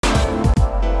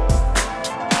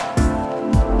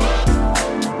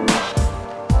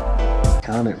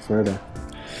on it further.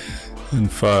 In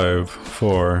 5,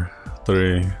 4,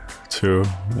 3, 2,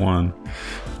 1.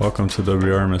 Welcome to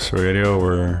WR Miss Radio,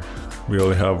 where we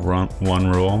only have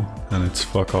one rule, and it's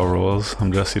fuck all rules.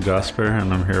 I'm Jesse Jasper,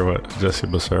 and I'm here with Jesse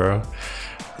Becerra,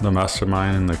 the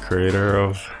mastermind and the creator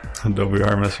of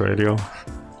WR Miss Radio.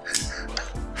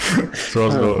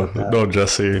 So no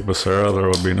Jesse Becerra, there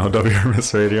would be no WR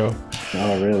Miss Radio.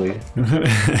 Oh, really?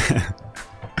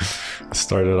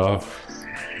 Started off.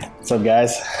 What's up,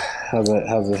 guys? How's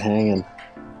it hanging?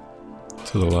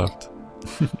 To the left.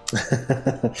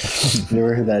 You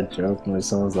ever heard that joke where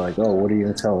someone's like, "Oh, what are you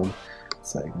gonna tell him?"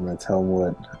 It's like, I'm gonna tell him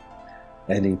what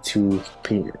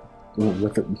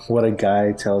a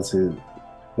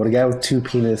guy with two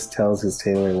penis tells his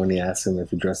tailor when he asks him if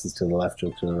he dresses to the left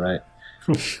or to the right.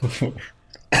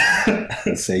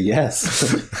 I say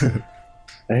yes.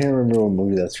 I can't remember what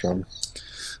movie that's from.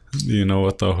 Do you know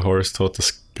what the horse told the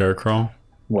scarecrow?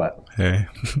 What? Hey.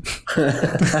 You're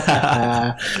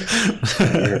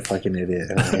a fucking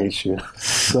idiot. I hate you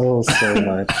so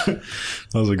much. That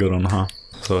was a good one, huh?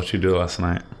 So what you do last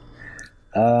night?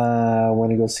 I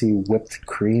want to go see Whipped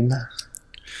Cream.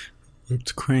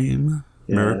 Whipped Cream?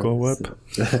 Yeah, Miracle Whip?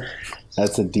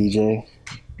 That's a DJ.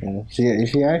 Yeah.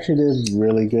 She actually did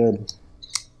really good.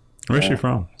 Where's she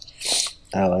from?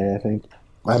 LA, I think.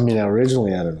 I mean,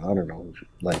 originally, I don't know.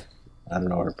 Like, I don't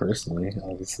know her personally,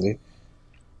 obviously.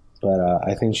 But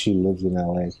I think she lives in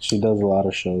LA. She does a lot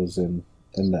of shows in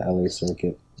the LA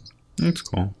circuit. That's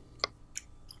cool.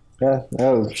 Yeah,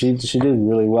 she did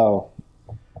really well.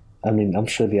 I mean, I'm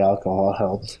sure the alcohol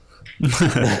helped.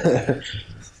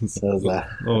 So the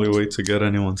only way to get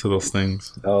anyone to those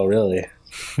things. Oh, really?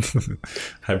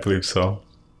 I believe so.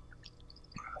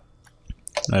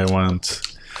 I went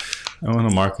to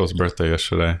Marco's birthday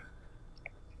yesterday.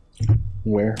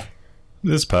 Where?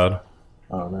 This pad.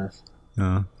 Oh, nice.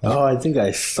 Yeah. Oh, I think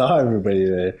I saw everybody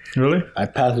there. Really? I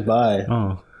passed by.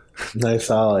 Oh. And I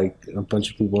saw like a bunch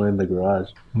of people in the garage.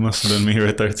 It must have been me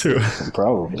right there too.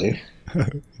 Probably. You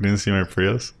didn't see my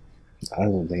Prius? I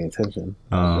wasn't paying attention.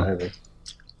 It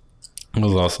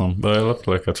was awesome, but I left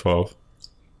like at 12.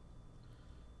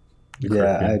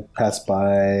 Yeah, I passed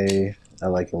by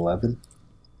at like 11.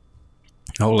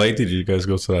 How late did you guys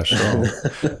go to that show?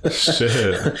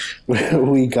 Shit.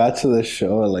 We got to the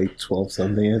show at like 12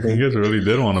 something, I think. You guys really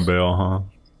did want to bail,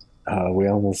 huh? We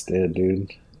almost did,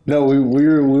 dude. No, we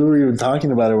were even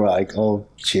talking about it. We're like, oh,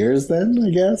 cheers then, I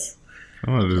guess.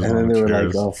 And then they were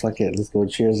like, oh, fuck it, let's go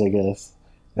cheers, I guess.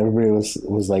 Everybody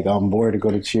was like on board to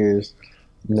go to cheers.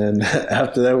 And then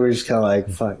after that, we were just kind of like,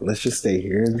 fuck, let's just stay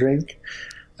here and drink.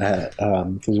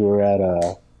 Because we were at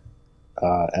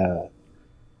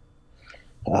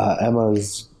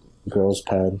Emma's girls'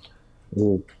 pad. We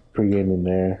were pre-gaming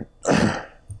there.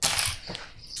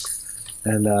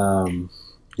 And,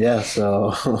 yeah,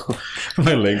 so...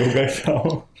 My Lego guy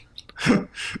fell.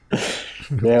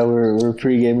 Yeah, we're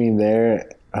pre-gaming there.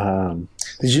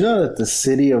 Did you know that the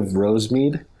city of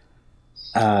Rosemead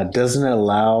doesn't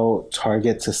allow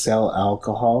Target to sell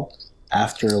alcohol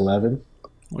after 11?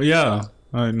 Well, yeah,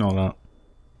 I know that.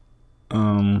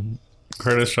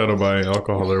 Curtis tried to buy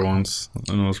alcohol there once,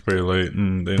 and it was pretty late,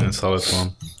 and they didn't sell it to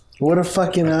him. What a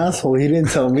fucking asshole. He didn't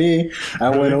tell me. I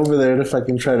went over there to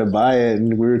fucking try to buy it,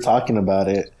 and we were talking about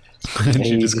it. Did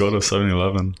you just go to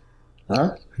 7-Eleven?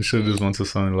 Huh? You should have just went to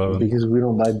 7-Eleven. Because we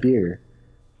don't buy beer.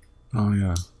 Oh,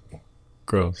 yeah.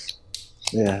 Gross.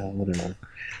 Yeah, I don't know.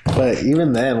 But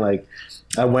even then, like,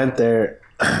 I went there.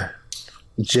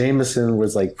 Jameson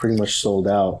was, like, pretty much sold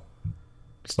out.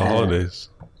 It's the holidays.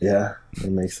 Yeah,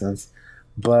 that makes sense.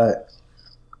 But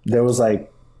there was,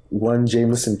 like, one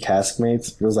Jameson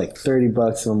Caskmates. It was, like,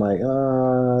 $30. And I'm like,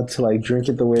 to, like, drink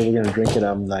it the way we're going to drink it,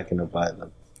 I'm not going to buy them.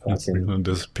 It's going to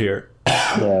disappear.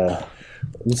 Yeah.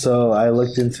 And so I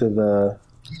looked into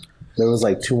there was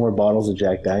like 2 more bottles of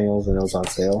Jack Daniels and it was on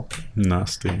sale.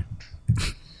 Nasty.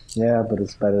 Yeah, but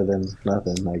it's better than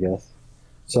nothing, I guess.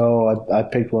 So I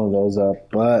picked one of those up,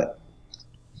 but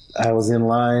I was in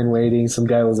line waiting. Some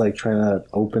guy was like trying to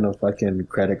open a fucking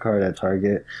credit card at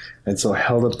Target. And so I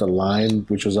held up the line,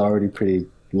 which was already pretty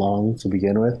long to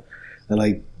begin with. And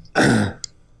like,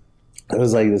 it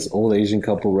was like this old Asian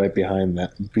couple right behind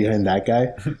that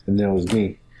guy. And then it was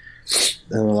me.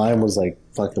 And the line was like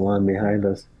fucking line behind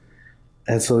us.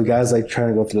 And so the guy's like trying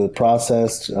to go through the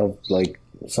process of like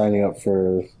signing up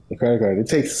for the credit card. It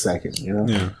takes a second, you know?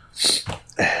 Yeah.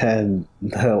 And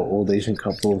the old Asian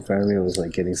couple in front of me was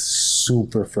like getting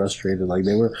super frustrated. Like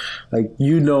they were like,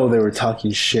 they were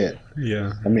talking shit.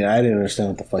 Yeah. I mean, I didn't understand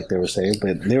what the fuck they were saying,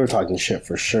 but they were talking shit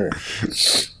for sure.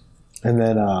 And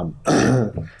then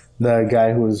the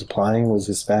guy who was applying was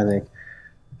Hispanic.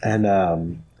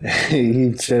 And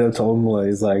he straight up told him, like,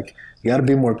 he's like, you got to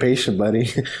be more patient,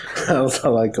 buddy. I was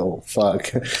like, oh,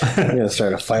 fuck. I'm going to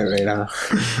start a fight right now.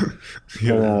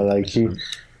 Like, he,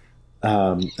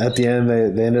 at the end,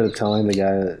 they ended up telling the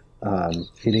guy that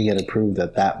he didn't get approved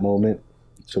at that moment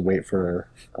to wait for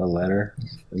a letter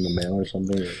in the mail or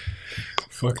something.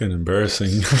 Fucking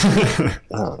embarrassing.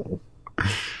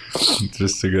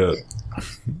 Just to get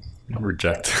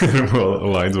rejected while the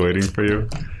line's waiting for you.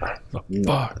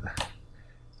 Fuck.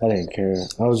 I didn't care.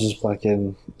 I was just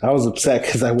I was upset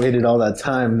because I waited all that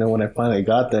time. And then when I finally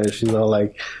got there, she's all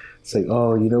like, it's like,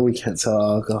 oh, we can't sell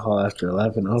alcohol after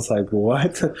 11. I was like,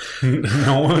 what?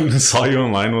 No one saw you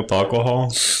in line with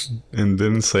alcohol and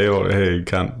didn't say, oh, hey, you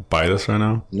can't buy this right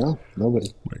now? No, nobody.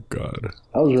 Oh my God.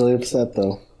 I was really upset,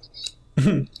 though.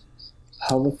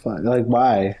 How the fuck? Like,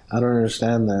 why? I don't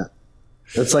understand that.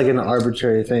 It's like an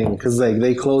arbitrary thing because like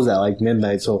they close at like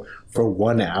midnight, so for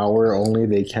 1 hour only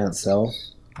they can't sell.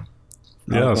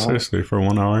 Yeah, seriously, for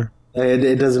 1 hour.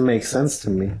 It doesn't make sense to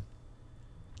me.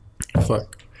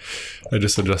 Fuck. I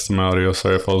just adjusted my audio.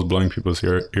 Sorry if I was blowing people's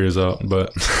ears out,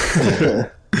 but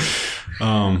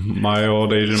my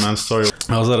old Asian man story.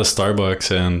 I was at a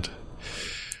Starbucks and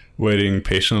waiting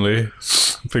patiently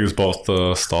because both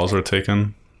the stalls were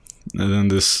taken. And then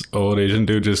this old Asian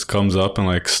dude just comes up and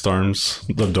like storms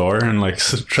the door and like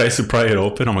tries to pry it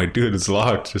open. I'm like, dude, it's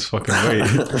locked. Just fucking wait.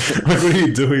 Like, what are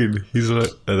you doing? He's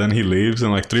like, and then he leaves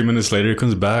and like 3 minutes later he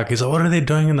comes back. He's like, what are they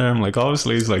doing in there? I'm like,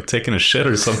 obviously he's like taking a shit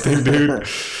or something, dude.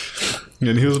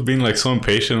 And he was being like so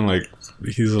impatient, like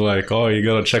he's like, oh, you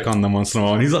gotta check on them once in a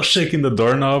while. And he's all shaking the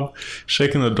doorknob. He's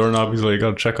like, you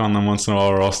gotta check on them once in a while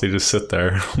or else they just sit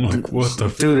there. I'm like, what the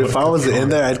dude, if I was in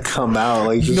there, I'd come out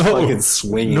like just fucking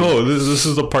swinging. No, this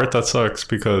is the part that sucks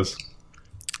because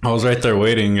I was right there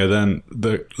waiting and then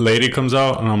the lady comes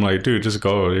out and I'm like, dude, just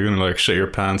go. You're gonna like shit your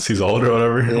pants. He's old or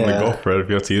whatever. Yeah. I'm like, go for it if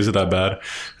you have to use it that bad.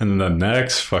 And then the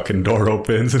next fucking door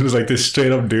opens and it's like this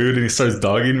straight up dude and he starts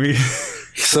dogging me.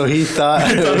 So he thought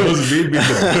it was me being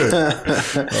the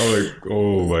dick. I was like,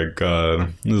 oh my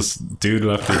God. This dude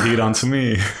left the heat onto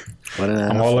me.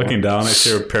 I'm all looking down. I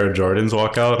see a pair of Jordans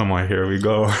walk out. I'm like, here we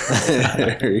go.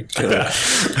 There you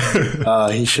go.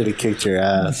 He should have kicked your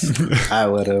ass. I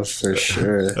would have for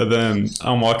sure. And then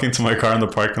I'm walking to my car in the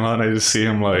parking lot. And I just see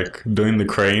him like doing the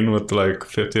crane with like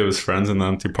 50 of his friends in the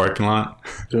empty parking lot.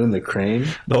 Doing the crane?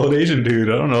 The old Asian dude.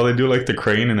 I don't know. They do like the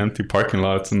crane in empty parking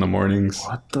lots in the mornings.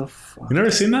 What the fuck? You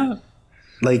never seen that?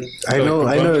 Like, I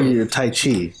know you're Tai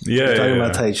Chi. Yeah, you're talking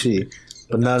about Tai Chi.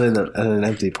 But not in an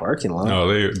empty parking lot. No,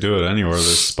 they do it anywhere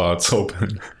there's spots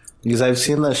open. Because I've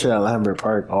seen that shit at Lambert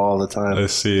Park all the time. I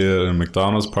see it in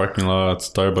McDonald's parking lots,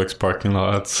 Starbucks parking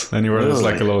lots, anywhere there's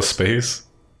like a little space.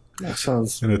 That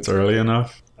sounds... And it's early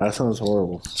enough. That sounds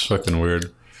horrible. It's fucking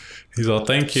weird. He's all,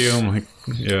 thank you. I'm like,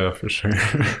 yeah, for sure.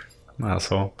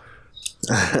 Asshole.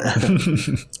 I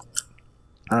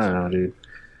don't know, dude.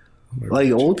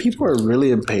 Like, old people are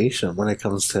really impatient when it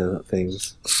comes to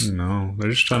things. No, they're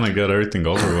just trying to get everything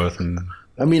over with. And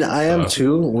I mean, I am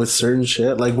too with certain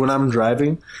shit. Like, when I'm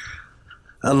driving,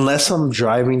 unless I'm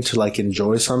driving to, like,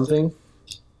 enjoy something,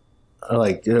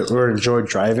 or enjoy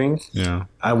driving, yeah,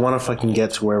 I want to fucking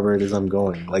get to wherever it is I'm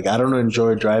going. Like, I don't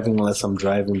enjoy driving unless I'm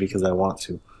driving because I want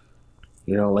to.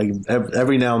 You know, like,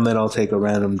 every now and then I'll take a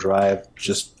random drive,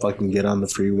 just fucking get on the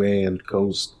freeway and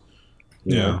coast.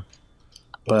 You know?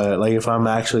 But, like, if I'm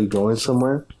actually going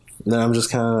somewhere, then I'm just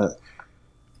kind of...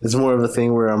 It's more of a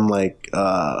thing where I'm like,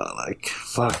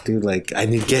 fuck, dude, like, I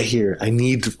need to get here. I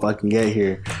need to fucking get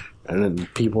here. And then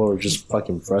people are just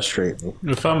fucking frustrating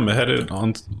me. If I'm headed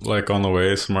on the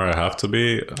way somewhere I have to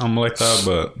be, I'm like that.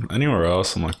 But anywhere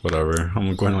else, I'm like, whatever.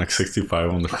 I'm going like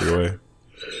 65 on the freeway.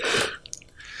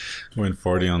 Going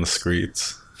 40 on the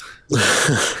streets.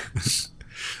 I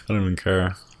don't even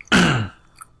care.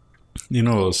 You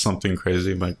know, it was something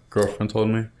crazy my girlfriend told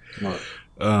me. What?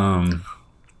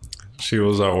 She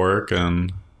was at work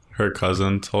and her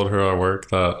cousin told her at work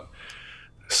that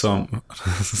some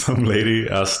lady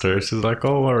asked her, she's like,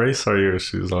 oh, what race are you?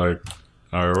 She's like,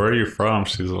 where are you from?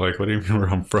 She's like, what do you mean where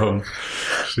I'm from?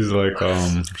 She's like,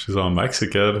 she's all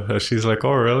Mexican. And she's like,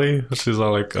 oh, really? She's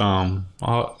like, all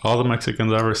the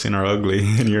Mexicans I've ever seen are ugly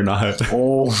and you're not.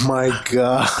 Oh my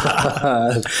God.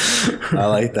 I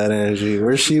like that energy.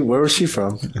 Where was she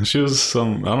from? And she was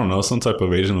some type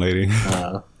of Asian lady.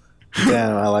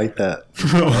 Damn, I like that.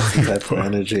 That's the type of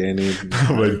energy I need.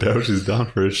 I'm like, damn, she's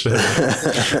down for a shit.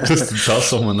 Just to tell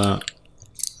someone that.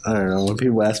 I don't know. When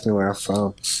people ask me where I'm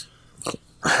from,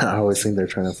 I always think they're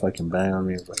trying to fucking bang on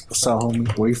me. It's like, what's up,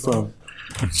 homie? Where you from?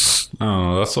 I don't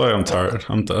know. That's why I'm tired.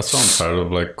 That's why I'm tired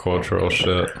of like cultural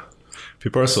shit.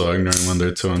 People are so ignorant when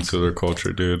they're too into their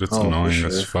culture, dude. It's annoying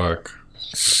as fuck.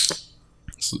 It's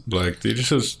like, dude,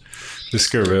 just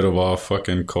get rid of all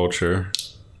fucking culture.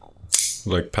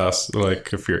 Like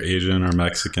if you're Asian or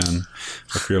Mexican,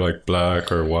 if you're like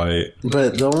black or white.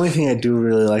 But the only thing I do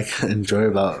really like enjoy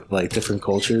about like different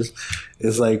cultures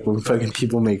is like when fucking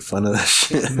people make fun of that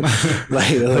shit.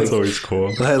 That's always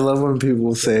cool. I love when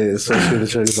people say, especially the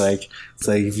jokes like, it's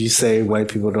like if you say white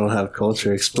people don't have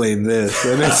culture, explain this,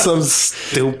 and it's some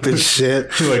stupid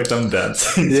shit. Like them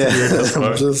dancing. Yeah,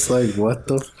 I'm just like, what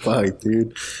the fuck,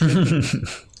 dude?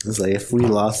 It's like if we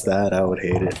lost that, I would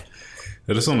hate it.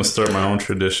 I just want to start my own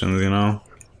traditions, you know?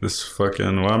 This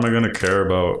fucking... Why am I going to care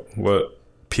about what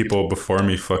people before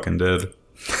me fucking did?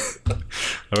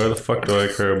 Why the fuck do I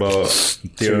care about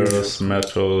Dios,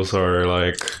 Metros, or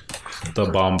like the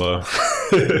Bamba?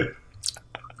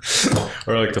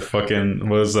 Or like the fucking...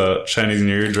 What is that? Chinese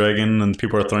New Year dragon and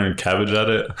people are throwing cabbage at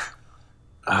it?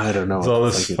 I don't know. It's all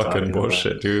this fucking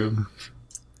bullshit, dude.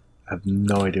 I have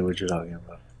no idea what you're talking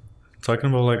about.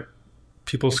 Talking about like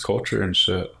people's culture and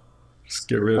shit. Just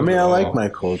get rid of it. I mean, I like my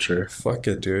culture. Fuck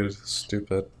it, dude. It's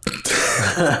stupid.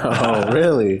 Oh,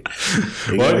 really?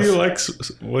 What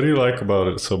do you like about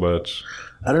it so much?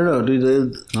 I don't know,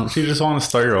 dude. Don't you just want to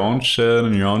start your own shit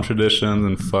and your own traditions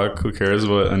and fuck, who cares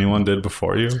what anyone did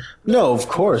before you? No, of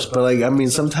course. But like, I mean,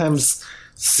 sometimes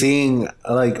seeing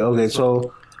like, okay,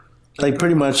 so like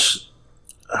pretty much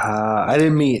I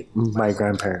didn't meet my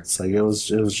grandparents. Like it was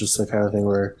just the kind of thing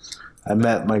where I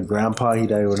met my grandpa. He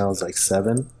died when I was like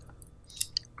 7.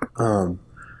 But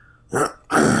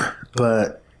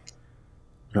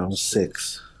no, I was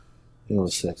 6. He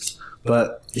was 6.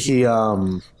 But he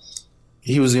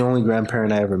was the only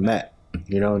grandparent I ever met,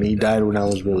 you know, and he died when I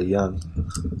was really young.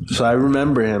 So I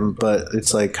remember him, but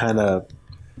it's like kind of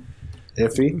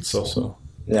iffy. So.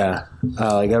 Yeah.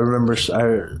 Like I remember,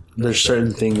 there's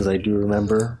certain things I do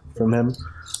remember from him,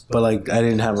 but like I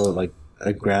didn't have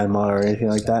a grandma or anything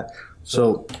like that.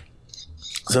 So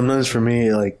sometimes for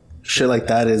me, like shit like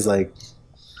that is like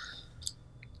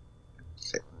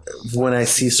when I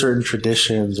see certain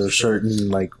traditions or certain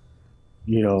like,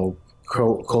 you know,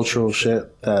 cultural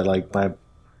shit that like my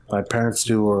parents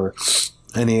do or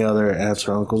any other aunts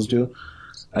or uncles do,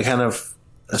 I kind of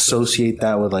associate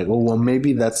that with like, oh, well,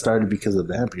 maybe that started because of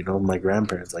them, you know, my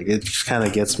grandparents. Like it just kind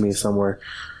of gets me somewhere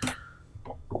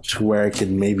to where I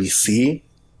can maybe see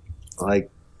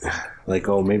like,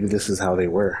 oh, maybe this is how they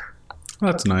were.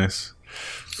 That's nice.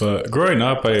 But growing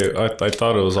up, I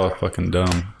thought it was all fucking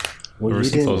dumb. Well, ever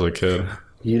since I was a kid.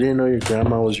 You didn't know your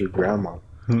grandma was your grandma.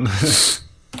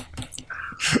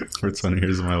 For 20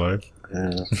 years of my life.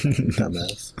 Yeah,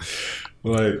 dumbass.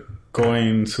 Like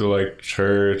going to like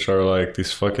church or like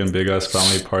these fucking big ass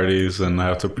family parties, and I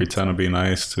have to pretend to be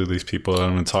nice to these people that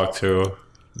I'm gonna talk to.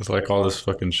 It's like all this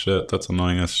fucking shit that's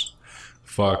annoying as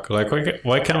fuck. Like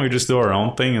why can't we just do our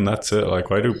own thing and that's it? Like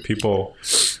why do people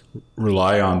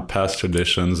rely on past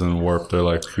traditions and warp their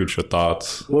like future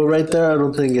thoughts? Well, right there, I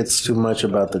don't think it's too much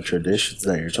about the traditions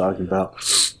that you're talking about.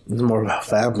 It's more about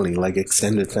family, like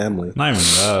extended family. Not even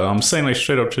that. I'm saying like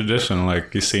straight up tradition.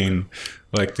 Like you've seen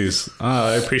like these,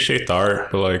 I appreciate the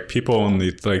art, but like people when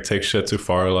they like take shit too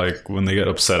far, like when they get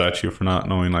upset at you for not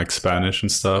knowing like Spanish and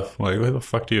stuff, like why the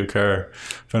fuck do you care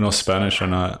if I know Spanish or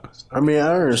not? I mean,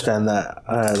 I don't understand that.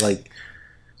 Like,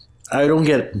 I don't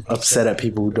get upset at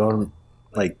people who don't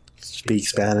like speak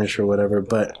Spanish or whatever,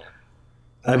 but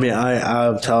I mean,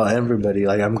 I'll tell everybody,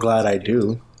 like, I'm glad I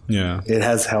do. Yeah. It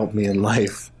has helped me in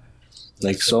life,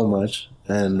 like, so much.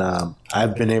 And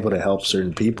I've been able to help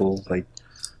certain people, like,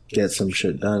 get some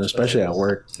shit done, especially at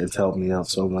work. It's helped me out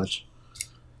so much.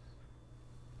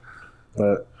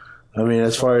 But, I mean,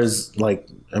 as far as, like,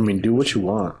 I mean, do what you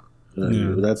want.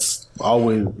 Yeah. That's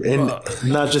always,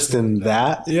 not just in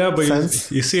that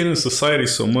sense. You see it in society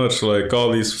so much, like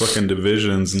all these fucking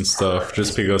divisions and stuff,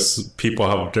 just because people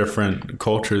have different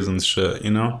cultures and shit,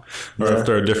 you know? Or if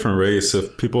they're a different race,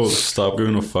 if people stop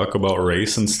giving a fuck about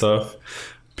race and stuff,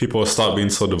 people will stop being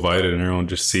so divided and everyone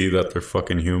just see that they're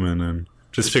fucking human. And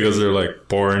just because they're like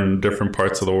born in different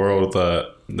parts of the world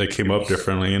that they came up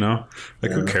differently, you know?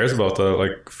 Like who cares about that?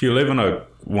 Like if you live in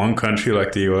one country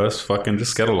like the US, fucking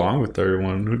just get along with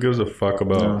everyone. Who gives a fuck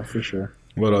about for sure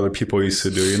what other people used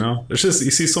to do, you know? It's just,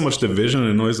 you see so much division,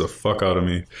 it annoys the fuck out of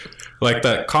me. Like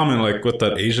that comment, like with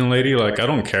that Asian lady, like I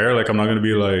don't care. Like I'm not gonna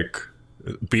be like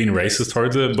being racist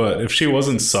towards it, but if she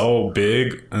wasn't so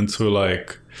big into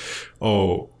like,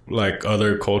 oh, like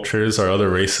other cultures or other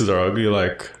races are ugly,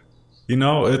 like, you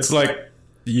know, it's like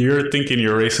you're thinking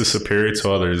your race is superior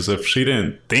to others. If she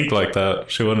didn't think like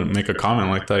that, she wouldn't make a comment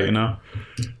like that, you know?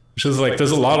 It's just like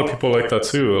there's a lot of people like that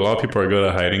too. A lot of people are good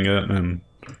at hiding it and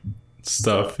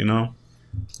stuff, you know.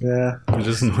 Yeah. It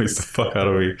just annoys the fuck out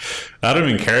of me. I don't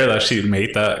even care that she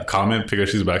made that comment because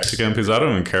she's Mexican, because I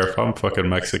don't even care if I'm fucking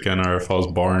Mexican or if I was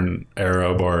born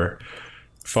Arab or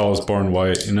if I was born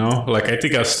white, you know? Like, I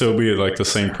think I'd still be like the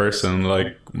same person.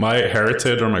 Like, my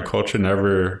heritage or my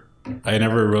culture I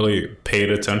never really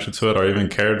paid attention to it or even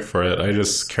cared for it. I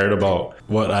just cared about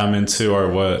what I'm into or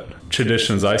what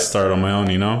traditions I start on my own,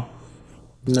 you know?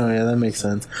 No, yeah, that makes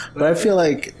sense. But I feel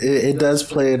like it does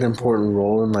play an important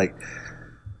role in, like,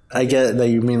 I get that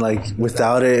you mean, like,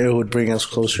 without it, it would bring us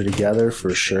closer together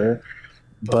for sure.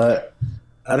 But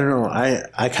I don't know.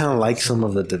 I kind of like some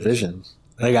of the division.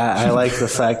 Like, I like the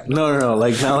fact, no,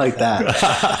 like, not like that.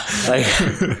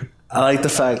 Like, I like the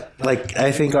fact, like,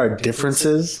 I think our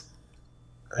differences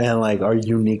and, like, our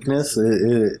uniqueness,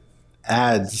 it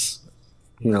adds,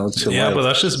 you know, to yeah, life. but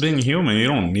that's just being human. You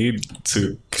don't need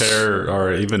to care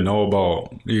or even know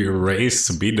about your race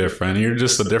to be different. You're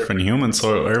just a different human,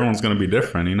 so everyone's going to be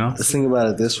different, you know? Let's think about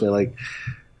it this way. Like,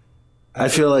 I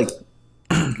feel like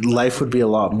life would be a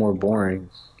lot more boring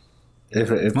if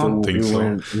we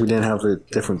didn't have the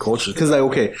different cultures. Because, like,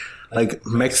 okay, like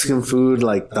Mexican food,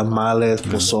 like tamales,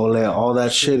 pozole, all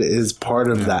that shit is part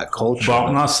of that culture. But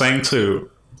I'm not saying to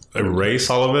erase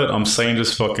all of it. I'm saying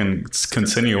just fucking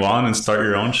continue on and start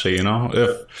your own shit, you know?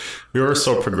 If we were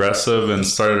so progressive and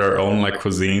started our own like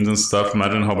cuisines and stuff,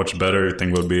 imagine how much better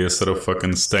everything would be instead of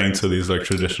fucking staying to these like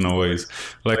traditional ways.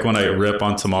 Like when I rip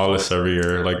on tamales every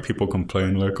year, like people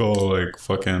complain like, oh, like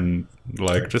fucking,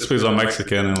 like just because I'm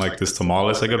Mexican and like this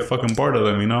tamales, I get fucking bored of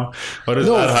them, you know? What does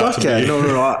that have to be?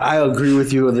 No, I agree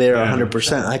with you there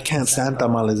 100%. I can't stand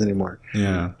tamales anymore.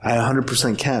 Yeah. I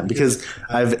 100% can't because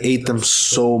I've ate them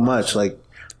so much. Like,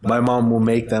 my mom will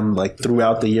make them like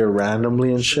throughout the year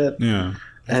randomly and shit. Yeah.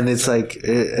 And it's like,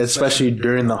 especially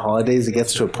during the holidays, it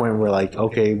gets to a point where like,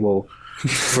 okay, well,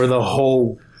 for the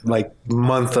whole like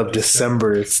month of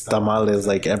December, it's tamales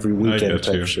like every weekend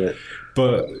type shit.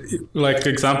 But like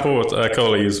example, I can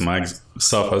only use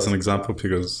myself as an example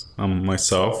because I'm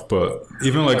myself. But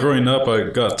even like growing up,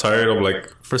 I got tired of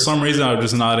like, for some reason, I'm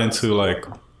just not into like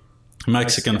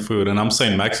Mexican food. And I'm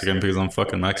saying Mexican because I'm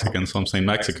fucking Mexican, so I'm saying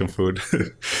Mexican food.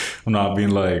 I'm not being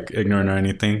like ignorant or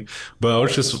anything, but I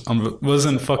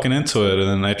wasn't fucking into it. And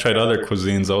then I tried other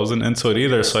cuisines, I wasn't into it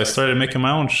either, so I started making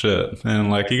my own shit. And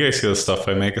like, you guys see the stuff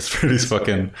I make, it's pretty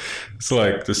fucking, it's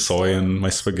like the soy in my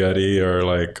spaghetti, or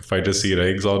like if I just eat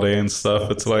eggs all day and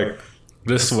stuff, it's like,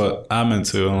 this is what I'm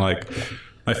into. And like,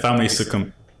 my family used to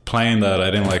complain that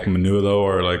I didn't like menudo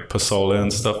or like pozole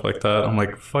and stuff like that. I'm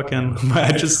like, fucking,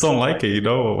 I just don't like it, you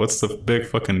know? What's the big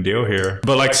fucking deal here?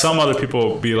 But like, some other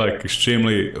people be like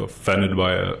extremely offended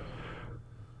by it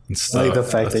and stuff. Like the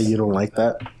fact that you don't like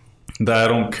that? That I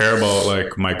don't care about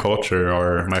like my culture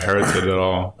or my heritage at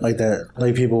all. Like that,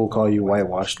 like people will call you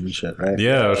whitewashed and shit, right?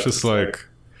 Yeah, it's just like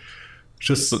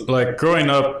growing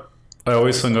up, I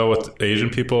always hung out with Asian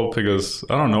people because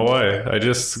I don't know why. I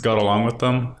just got along with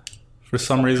them for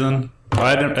some reason.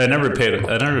 I never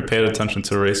paid attention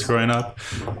to race growing up,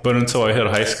 but until I hit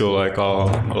high school, like a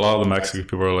lot of the Mexican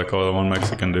people are like, oh, the one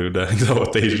Mexican dude that hangs out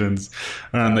with Asians,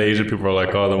 and the Asian people are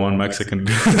like, oh, the one Mexican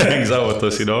dude that hangs out with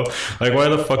us, you know? Like, why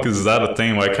the fuck is that a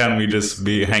thing? Why can't we just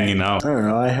be hanging out? I don't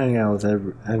know. I hang out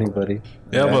with anybody.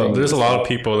 Yeah, but there's a lot of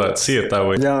people that see it that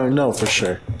way. No, for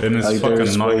sure. And it's like,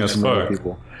 fucking annoying as fuck.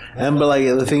 But like,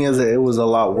 the thing is that it was a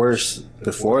lot worse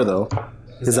before though.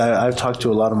 Because I've talked to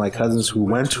a lot of my cousins who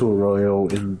went to Arroyo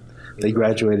and they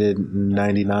graduated in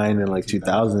 99 and like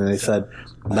 2000, and they said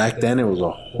back then it was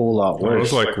a whole lot worse. It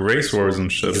was like race wars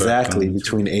and shit. Exactly,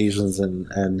 between Asians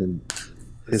and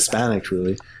Hispanics,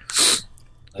 really.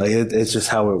 Like it's just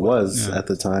how it was at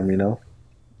the time, you know.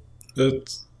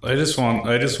 I just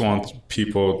want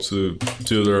people to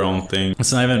do their own thing.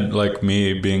 It's not even like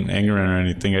me being ignorant or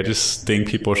anything. I just think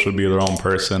people should be their own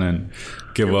person and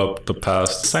give up the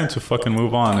past. It's time to fucking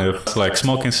move on. If it's like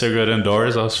smoking cigarette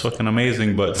indoors, that was fucking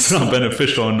amazing, but it's not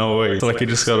beneficial in no way. It's like you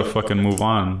just gotta fucking move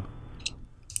on.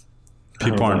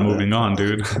 People aren't moving on,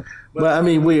 dude. But I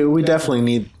mean, we definitely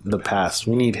need the past.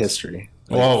 We need history.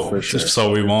 Well, for sure.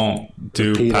 So we won't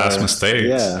do past mistakes.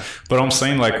 Yeah. But I'm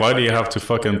saying, like, why do you have to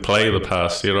fucking play the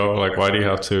past, you know? Like, why do you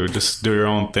have to just do your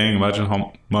own thing? Imagine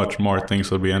how much more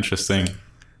things would be interesting.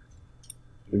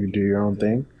 You do your own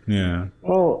thing? Yeah.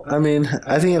 Well, I mean,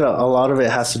 I think a lot of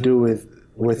it has to do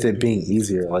with it being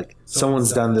easier. Like,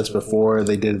 someone's done this before,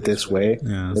 they did it this way.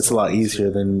 Yeah. It's a lot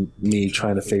easier than me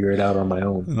trying to figure it out on my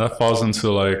own. And that falls into,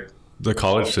 like, the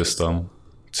college system,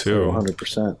 too.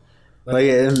 100%. Like,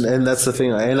 and that's the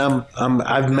thing. And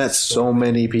I've met so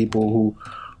many people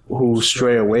who who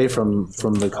stray away from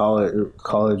the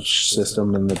college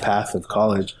system and the path of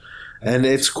college, and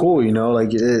it's cool, you know,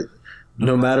 like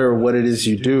no matter what it is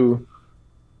you do,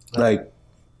 like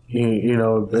you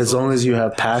know, as long as you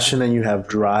have passion and you have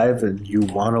drive and you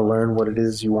want to learn what it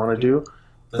is you want to do,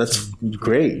 that's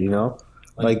great, you know.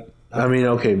 Like, I mean,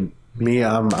 okay, me,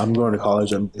 I'm going to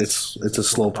college, and it's a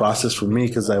slow process for me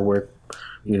because I work,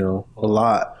 you know, a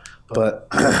lot. But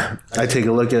I take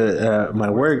a look at my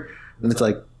work, and it's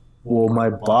like, well, my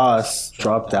boss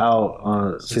dropped out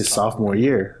on his sophomore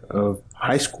year of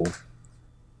high school.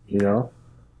 You know,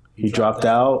 he dropped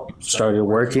out, started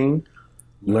working,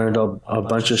 learned a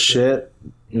bunch of shit,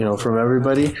 you know, from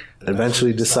everybody.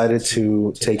 Eventually decided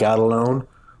to take out a loan,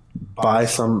 buy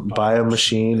a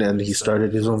machine, and he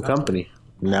started his own company.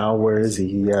 Now, where is he?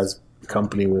 He has a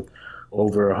company with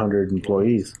over 100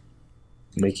 employees,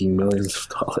 making millions of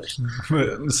dollars.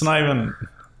 But it's not even.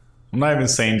 I'm not even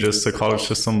saying just the college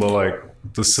system, but like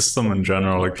the system in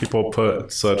general. Like people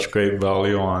put such great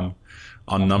value on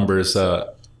numbers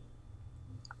that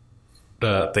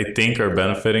they think are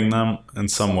benefiting them in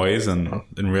some ways, and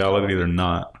in reality, they're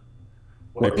not.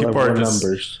 Like people are just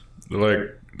numbers.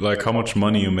 Like how much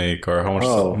money you make, or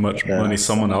how much money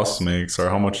someone else makes, or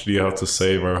how much do you have to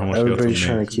save, or how much everybody's you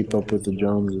have to trying to keep up with the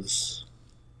Joneses.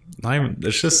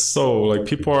 It's just so like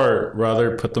people are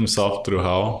rather put themselves through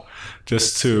hell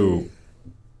just to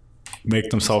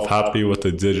make themselves happy with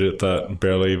a digit that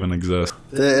barely even exists.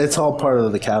 It's all part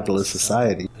of the capitalist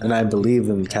society, and I believe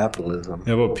in capitalism.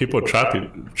 Yeah, but people trap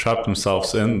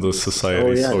themselves in the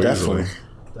society so definitely, easily.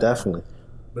 Definitely.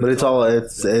 But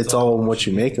it's all what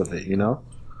you make of it, you know.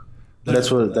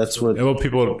 That's what. Yeah, well,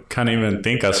 people can't even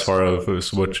think as far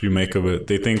as what you make of it.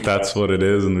 They think that's what it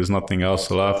is, and there's nothing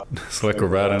else left. It's like a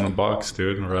rat in a box,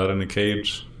 dude. A rat in a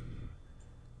cage.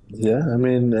 Yeah, I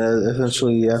mean,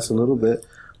 essentially, yes, a little bit.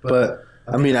 But,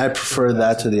 I mean, I prefer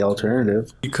that to the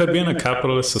alternative. You could be in a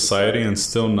capitalist society and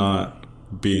still not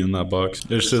be in that box.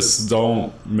 It's just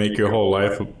don't make your whole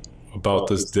life about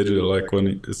this digital. Like,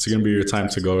 when it's going to be your time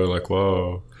to go, like,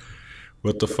 whoa,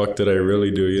 what the fuck did I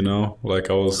really do, you know? Like,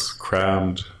 I was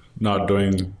crammed, not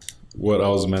doing what I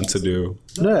was meant to do.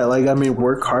 Yeah, like, I mean,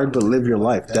 work hard, but live your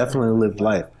life. Definitely live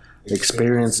life.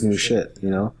 Experience new shit, you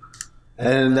know?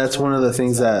 And that's one of the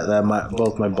things that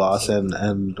both my boss and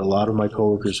a lot of my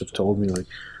coworkers have told me,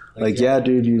 like, yeah,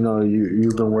 dude, you know,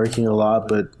 you've been working a lot,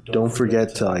 but don't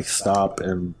forget to like stop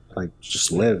and like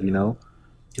just live, you know,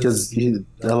 because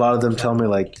a lot of them tell me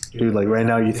like, dude, like right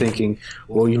now you're thinking,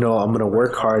 well, you know, I'm gonna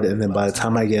work hard, and then by the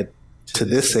time I get to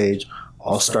this age,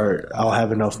 I'll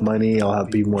have enough money,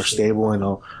 be more stable, and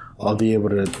I'll be able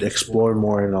to explore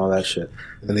more and all that shit.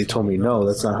 And they told me, no,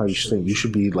 that's not how you should think. You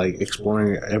should be like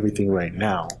exploring everything right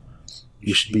now.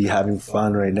 You should be having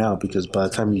fun right now, because by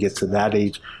the time you get to that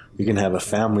age, you're going to have a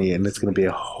family, and it's going to be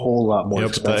a whole lot more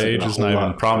expensive. But that age is not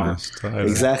even promised.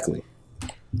 Exactly.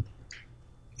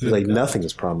 Like nothing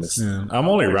is promised. Yeah. I'm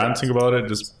only ranting about it.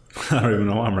 Just I don't even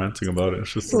know why I'm ranting about it.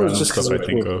 It's just random stuff I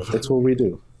think of. That's what we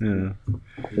do. Yeah.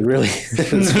 It really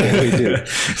is what we do.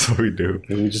 That's what we do.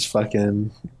 We just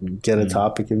fucking get a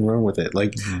topic and run with it.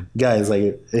 Like, guys,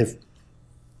 like if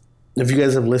you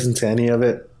guys have listened to any of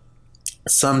it,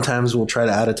 sometimes we'll try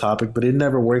to add a topic, but it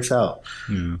never works out.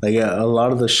 Yeah. Like a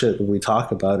lot of the shit that we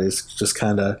talk about is just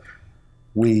kind of,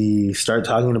 we start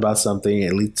talking about something,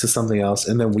 it leads to something else,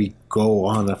 and then we go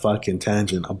on a fucking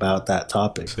tangent about that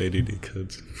topic. It's ADD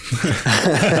kids.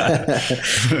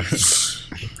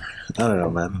 I don't know,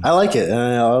 man. I like it.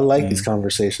 I like these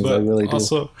conversations. But I really do.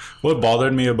 Also, what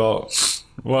bothered me about,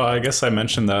 well, I guess I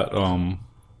mentioned that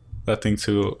that thing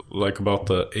too, like about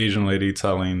the Asian lady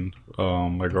telling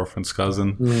my girlfriend's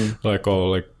cousin, like, oh,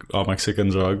 like all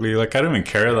Mexicans are ugly. Like, I don't even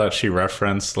care that she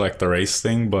referenced like the race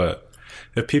thing, but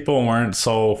if people weren't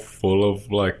so full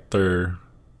of like their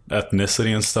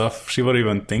ethnicity and stuff, she wouldn't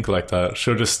even think like that.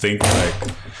 She'll just think like,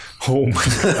 oh my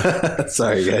God.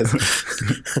 Sorry, guys.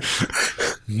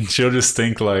 She'll just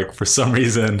think like, for some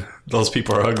reason, those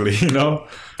people are ugly, you know?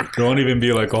 It won't even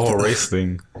be like a whole race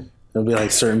thing. It'll be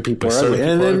like certain people are ugly.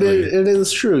 And it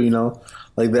is true, you know?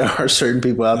 Like, there are certain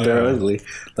people out there ugly.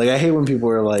 Like, I hate when people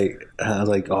are like,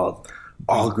 oh,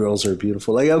 all girls are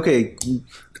beautiful. Like, okay,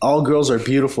 all girls are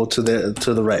beautiful to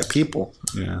the right people.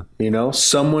 Yeah. You know?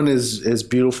 Someone is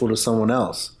beautiful to someone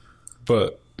else.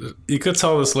 But you could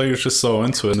tell this lady's just so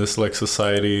into it, in this like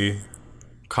society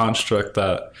construct,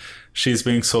 that she's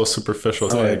being so superficial.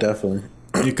 Oh, yeah, definitely.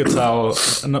 You could tell,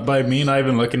 and by me not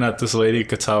even looking at this lady, you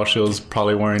could tell she was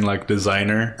probably wearing like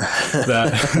designer.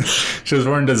 That she was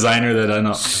wearing designer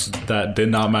that did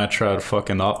not match her at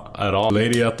fucking at all.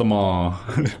 Lady at the mall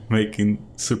making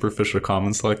superficial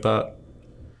comments like that.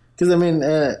 Because I mean,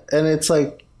 and it's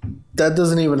like that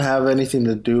doesn't even have anything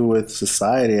to do with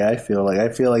society. I feel like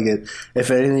it. If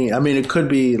anything, I mean, it could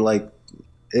be like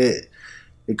it.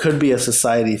 It could be a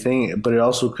society thing, but it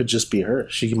also could just be her.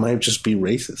 She might just be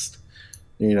racist.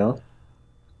 You know?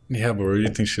 Yeah, but where do you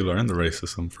think she learned the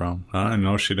racism from? I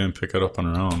know she didn't pick it up on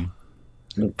her own.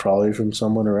 Probably from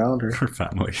someone around her. Her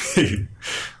family.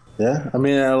 Yeah, I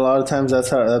mean, a lot of times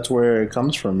that's where it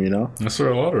comes from, you know. That's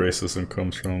where a lot of racism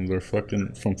comes from. They're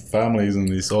fucking from families and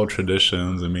these old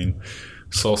traditions. I mean,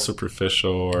 so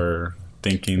superficial, or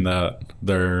thinking that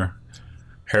their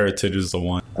heritage is the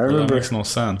one. I remember, that makes no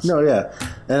sense. No, yeah,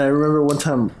 and I remember one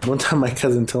time my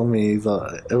cousin told me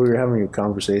we were having a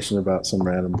conversation about some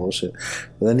random bullshit.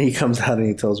 But then he comes out and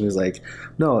he tells me, he's like,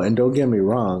 "No, and don't get me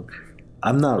wrong,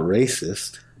 I'm not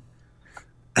racist."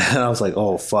 And I was like,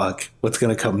 "Oh fuck, what's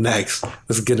gonna come next?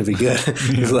 This is gonna be good."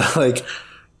 He's like,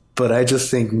 "But I just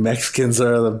think Mexicans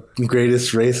are the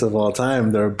greatest race of all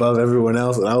time. They're above everyone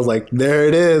else." And I was like, "There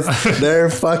it is. There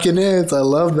it fucking is. I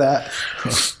love that."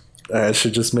 It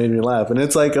should just made me laugh. And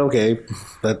it's like, okay,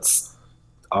 that's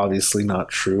obviously not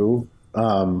true,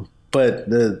 but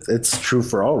it's true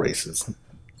for all races.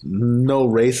 No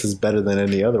race is better than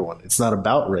any other one. It's not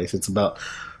about race. It's about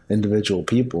individual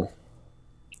people.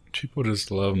 People just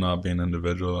love not being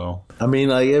individual, though. I mean,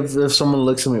 like if someone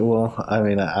looks at me, well, I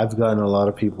mean, I've gotten a lot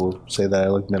of people say that I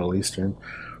look Middle Eastern,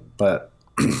 but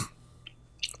you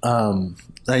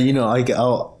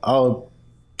know, I'll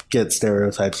get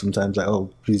stereotypes sometimes. Like, oh,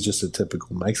 he's just a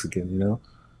typical Mexican, you know.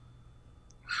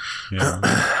 Yeah.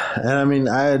 And I mean,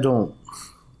 I don't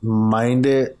mind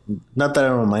it. Not that I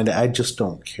don't mind it. I just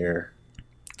don't care.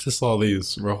 Just all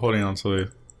these. We're holding on to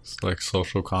these like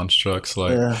social constructs.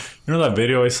 Like, Yeah. you know that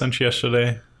video I sent you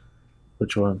yesterday?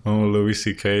 Which one? Oh, Louis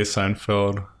C.K.,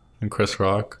 Seinfeld, and Chris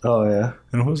Rock. Oh yeah.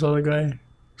 And who's the other guy?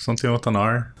 Something with an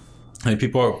R. And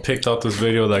people picked out this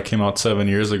video that came out 7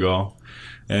 years ago.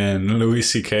 And Louis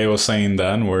C.K. was saying the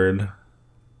N-word.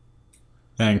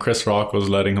 And Chris Rock was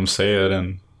letting him say it.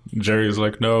 And Jerry was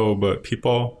like, no, but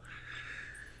people...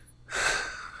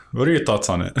 What are your thoughts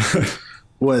on it?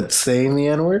 What, saying the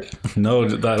N-word? No,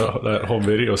 that whole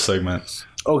video segment.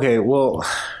 Okay, well,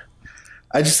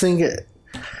 I just think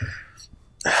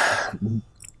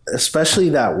especially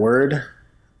that word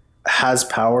has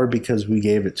power because we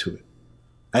gave it to it.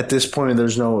 At this point,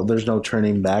 there's no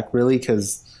turning back, really,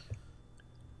 because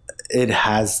it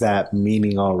has that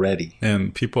meaning already.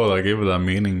 And people that gave it that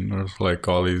meaning, there's like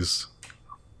all these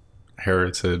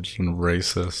heritage and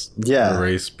racist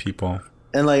race people.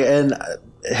 And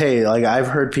hey, like I've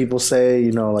heard people say,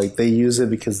 you know, like they use it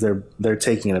because they're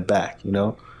taking it back, you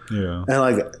know? Yeah. And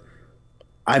like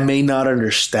I may not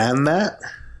understand that.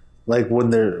 Like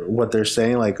what they're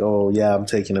saying, like, oh yeah, I'm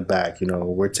taking it back, you know,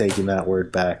 we're taking that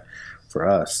word back for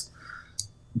us.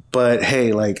 But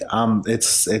hey, like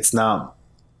it's not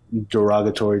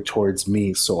derogatory towards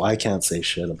me, so I can't say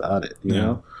shit about it, you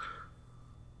know?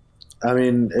 I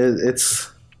mean, it's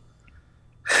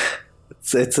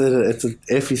an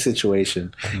iffy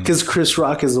situation because Chris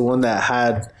Rock is the one that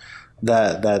had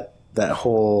that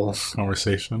whole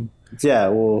conversation. Yeah,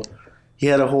 well, he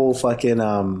had a whole fucking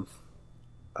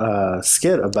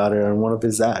skit about it on one of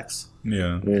his acts.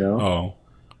 Yeah, you know. Oh,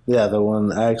 yeah, the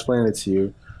one I explained it to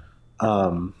you.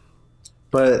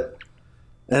 But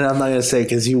and I'm not gonna say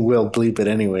because you will bleep it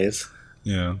anyways.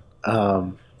 Yeah.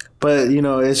 But you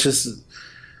know, it's just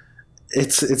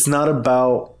it's not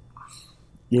about,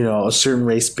 you know, a certain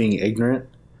race being ignorant.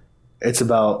 It's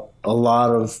about a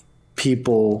lot of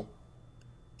people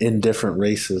in different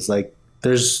races. Like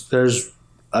there's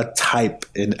a type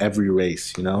in every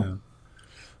race, you know? Yeah.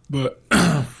 But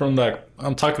from that,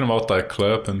 I'm talking about that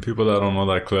clip, and people that don't know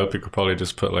that clip, you could probably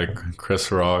just put like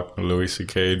Chris Rock, Louis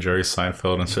C.K., Jerry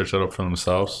Seinfeld and search it up for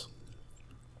themselves.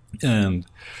 And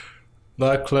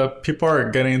that clip, people are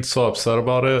getting so upset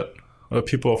about it, but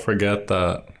people forget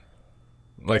that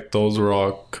like those were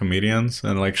all comedians,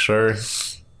 and like sure,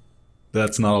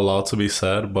 that's not allowed to be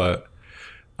said, but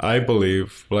I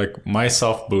believe, like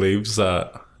myself believes,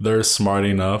 that they're smart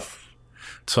enough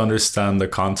to understand the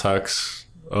context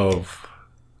of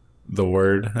the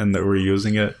word and that we're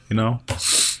using it, you know?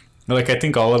 Like I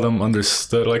think all of them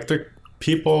understood, like the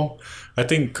people, I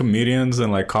think comedians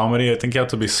and like comedy, I think you have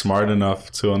to be smart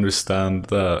enough to understand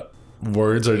that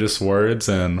words are just words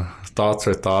and thoughts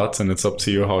are thoughts, and it's up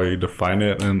to you how you define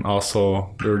it. And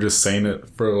also they were just saying it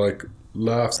for like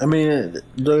laughs. I mean,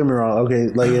 don't get me wrong. Okay,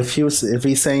 like if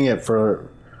he's saying it for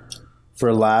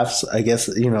laughs, I guess,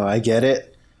 you know, I get it.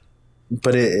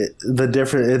 But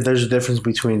there's a difference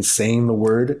between saying the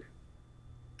word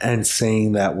and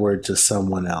saying that word to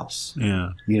someone else.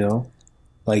 Yeah, you know.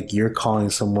 like you're calling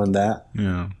someone that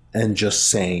Yeah. and just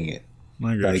saying it.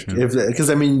 I got Like you. because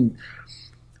I mean,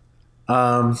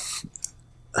 I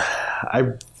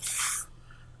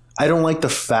don't like the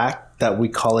fact that we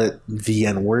call it the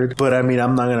N word, but I mean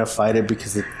I'm not gonna fight it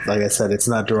because like I said, it's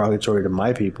not derogatory to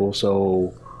my people,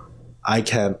 so I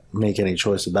can't make any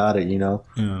choice about it, you know.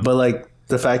 Yeah. But like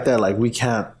the fact that like we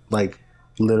can't like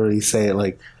literally say it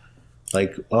like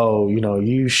oh, you know,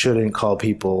 you shouldn't call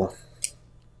people,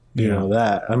 you know,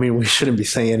 that. I mean, we shouldn't be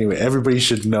saying anyway. Everybody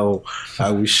should know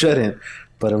how we shouldn't.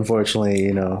 But unfortunately,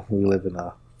 you know, we live in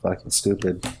a fucking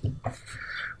stupid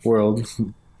world.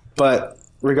 But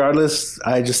regardless,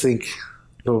 I just think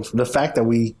the fact that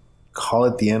we call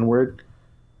it the N word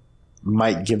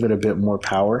might give it a bit more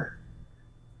power.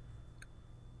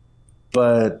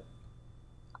 But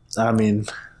I mean,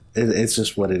 it's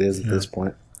just what it is at this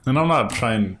point. And I'm not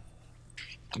trying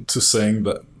to say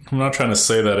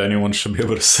that anyone should be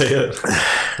able to say it.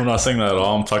 I'm not saying that at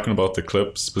all. I'm talking about the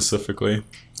clip specifically.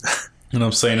 And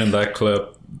I'm saying in that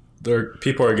clip,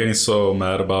 people are getting so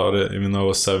mad about it, even though it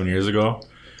was 7 years ago,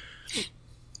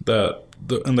 that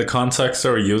in the context they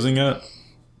were using it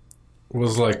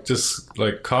was like just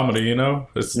like comedy, you know?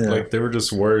 It's like they were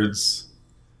just words.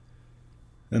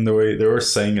 And the way they were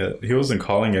saying it, he wasn't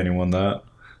calling anyone that.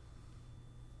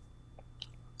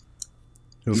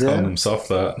 He was calling himself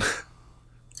that.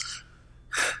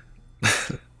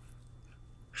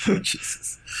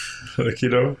 Jesus. Like, you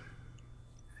know?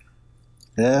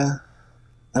 Yeah.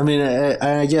 I mean,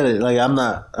 I get it. Like, I'm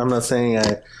not saying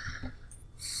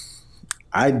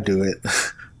I'd do it.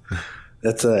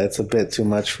 It's a bit too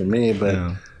much for me, but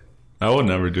yeah. I would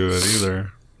never do it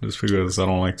either. Just because I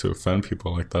don't like to offend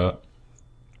people like that.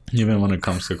 Even when it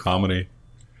comes to comedy.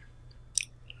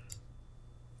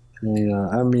 Yeah,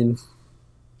 I mean,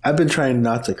 I've been trying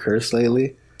not to curse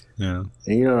lately. Yeah.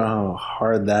 And you know how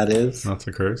hard that is? Not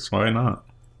to curse? Why not?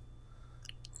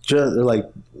 Just like,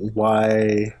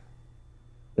 why?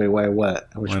 Wait, why what?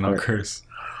 Why not curse?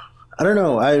 I don't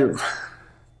know.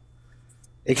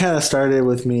 It kind of started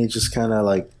with me just kind of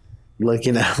like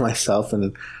looking at myself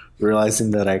and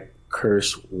realizing that I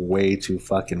curse way too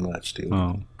fucking much, dude.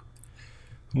 Oh.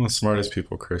 Well, the smartest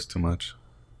people curse too much.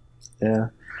 Yeah.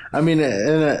 I mean,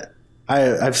 and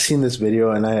I've seen this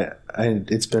video and I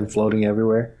it's been floating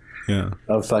everywhere. Yeah.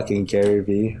 Of fucking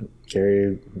Gary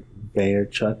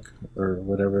Vaynerchuk or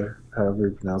whatever, however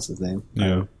you pronounce his name.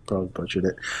 Yeah. I probably butchered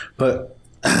it. But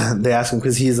they asked him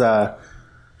because he's like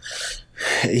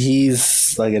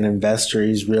an investor.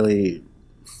 He's really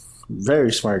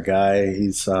very smart guy.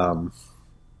 He's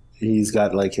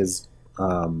got like his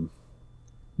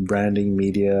branding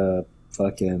media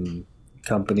fucking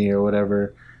company or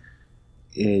whatever.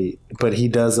 But he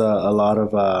does a lot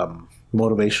of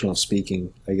motivational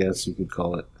speaking, I guess you could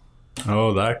call it.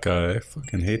 Oh, that guy. I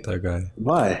fucking hate that guy.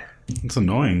 Why? It's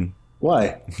annoying.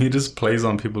 Why? He just plays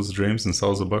on people's dreams and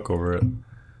sells a book over it.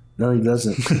 No, he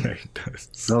doesn't. He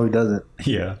does. No, he doesn't.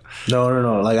 Yeah.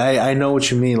 No. Like, I know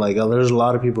what you mean. Like, there's a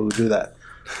lot of people who do that.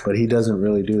 But he doesn't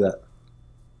really do that.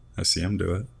 I see him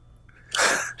do it.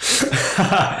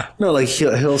 No, like,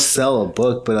 he'll sell a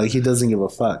book, but, like, he doesn't give a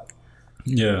fuck.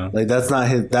 Yeah. Like, that's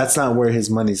not where his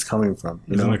money's coming from.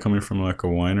 Isn't it coming from, like, a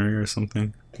winery or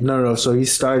something? No. So he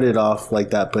started off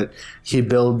like that, but he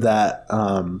built that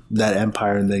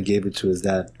empire and then gave it to his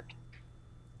dad.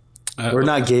 Or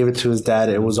not gave it to his dad.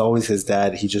 It was always his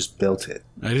dad. He just built it.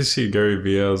 I just see Gary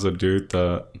Vee as a dude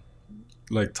that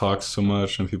like talks too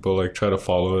much and people like try to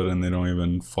follow it and they don't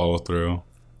even follow through.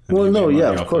 Well, no,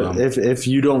 yeah, of course. If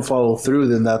you don't follow through,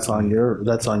 then that's on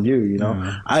you. You know,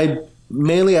 yeah.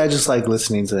 I just like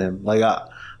listening to him. Like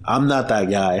I'm not that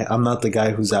guy. I'm not the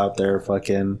guy who's out there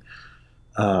fucking,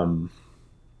 you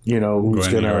know, who's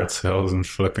going gonna yard sales and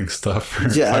flipping stuff. For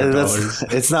yeah,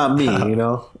 $5. It's not me. You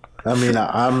know, I mean,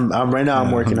 I'm right now.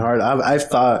 I'm working hard. I've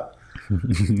thought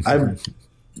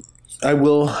I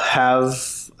will have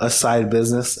a side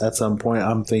business at some point.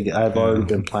 I'm thinking I've already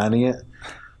been planning it.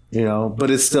 You know, but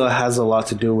it still has a lot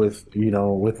to do with, you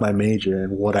know, with my major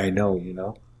and what I know, you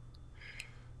know.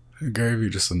 Gary Vee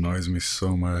just annoys me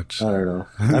so much. I don't know.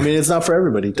 I mean, it's not for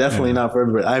everybody. Definitely not for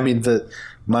everybody. I mean,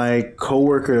 my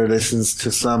coworker listens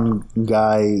to some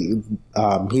guy.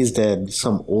 He's dead.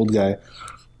 Some old guy,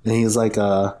 and he's like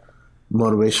a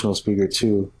motivational speaker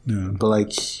too. Yeah. But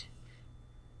like,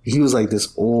 he was like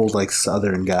this old, like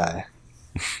Southern guy.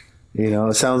 You know,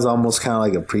 it sounds almost kind of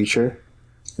like a preacher.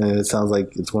 And it sounds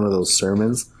like it's one of those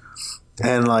sermons.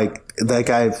 And, like, that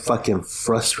guy fucking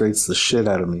frustrates the shit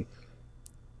out of me.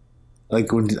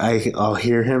 Like, when I'll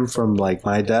hear him from, like,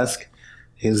 my desk.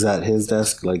 He's at his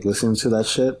desk, like, listening to that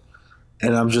shit.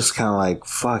 And I'm just kind of like,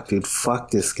 fuck, dude,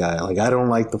 fuck this guy. Like, I don't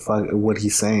like what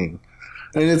he's saying.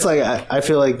 And it's like, I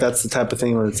feel like that's the type of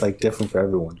thing where it's like different for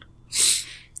everyone.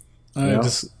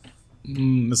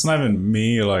 It's not even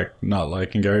me like not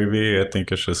liking Gary Vee. I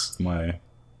think it's just me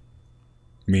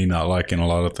not liking a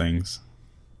lot of things.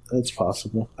 It's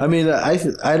possible. I mean,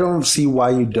 I don't see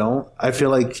why you don't. I feel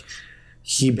like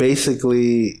he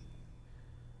basically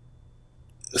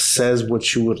says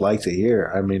what you would like to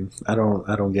hear. I mean, I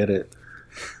don't get it.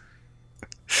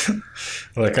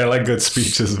 Like, I like good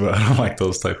speeches, but I don't like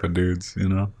those type of dudes, you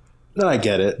know? No, I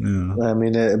get it. Yeah. I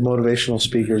mean, motivational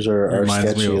speakers are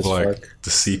sketchy me of, as like, fuck. The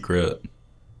Secret.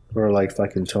 Or like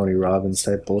fucking Tony Robbins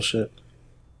type bullshit.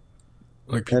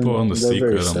 Like people on The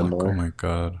Secret, I'm like, oh my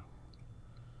God.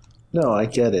 No, I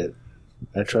get it.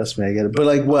 Trust me, I get it. But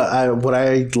like what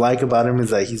I like about him is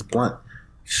that he's blunt.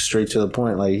 Straight to the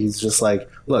point. Like, he's just like,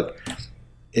 look,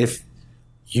 if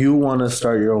you want to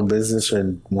start your own business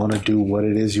and want to do what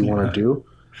it is you want to do,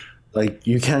 like,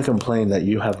 you can't complain that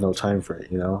you have no time for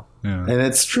it, you know? Yeah. And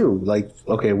it's true. Like,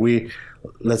 okay,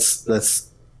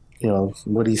 let's you know,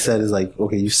 what he said is like,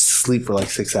 okay, you sleep for like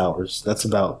 6 hours. That's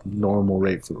about normal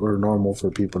normal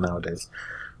for people nowadays.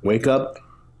 Wake up,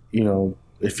 you know,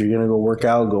 if you're going to go work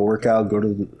out,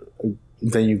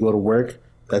 then you go to work.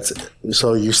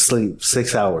 So you sleep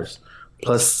 6 hours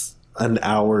plus an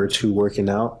hour or two working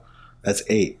out. That's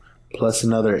 8 plus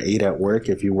another 8 at work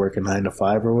if you work a 9 to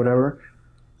 5 or whatever.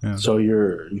 Yeah. So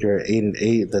you're 8 and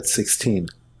 8. That's 16.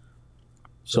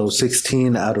 So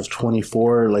 16 out of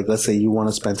 24. Like, let's say you want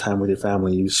to spend time with your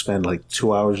family. You spend like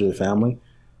 2 hours with your family.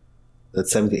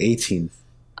 That's 18.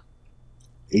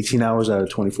 18 hours out of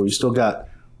 24. You still got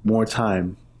more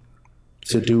time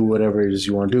to do whatever it is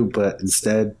you want to do, but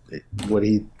instead, what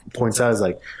he points out is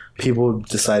like people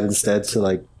decide instead to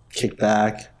like kick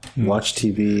back, watch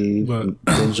TV,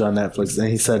 binge on Netflix. And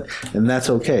he said, and that's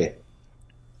okay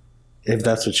if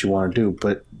that's what you want to do,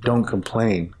 but don't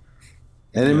complain.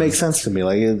 And it makes sense to me.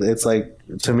 Like, it's like,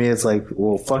 to me, it's like,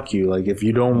 well, fuck you. Like, if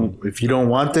you don't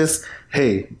want this,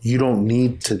 hey, you don't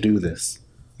need to do this.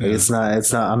 Like, it's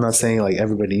not. I'm not saying like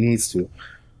everybody needs to,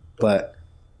 but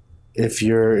if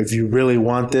you really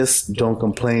want this, don't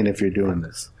complain if you're doing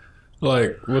this.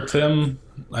 Like, with him,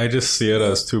 I just see it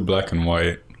as too black and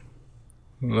white.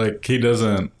 Like, he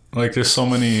doesn't, like, there's so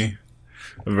many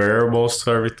variables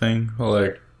to everything.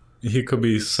 Like, he could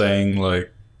be saying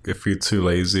like, if you're too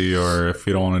lazy or if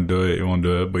you don't want to do it, you won't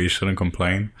do it, but you shouldn't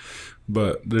complain.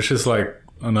 But there's just like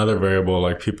another variable,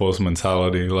 like people's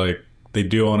mentality. Like, they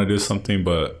do want to do something,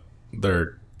 but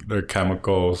their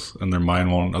chemicals and their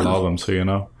mind won't allow them to, you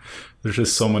know? There's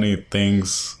just so many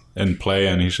things in play,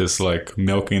 and he's just like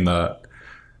milking that.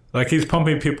 Like, he's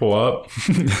pumping people up.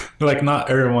 Like, not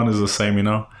everyone is the same, you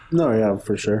know? No, yeah,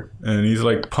 for sure. And he's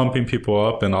like pumping people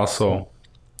up and also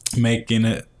making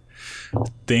it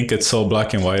think it's so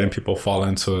black and white and people fall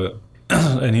into it.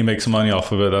 And he makes money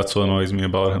off of it. That's what annoys me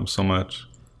about him so much.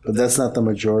 But that's not the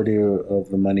majority of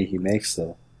the money he makes,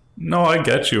 though. No, I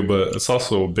get you, but it's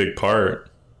also a big part.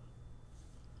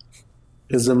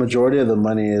 Because the majority of the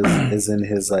money is in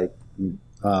his like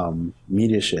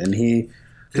media shit, and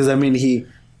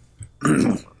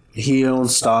he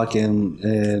owns stock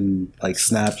in like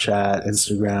Snapchat,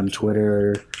 Instagram,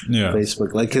 Twitter,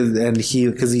 Facebook, like,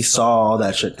 because he saw all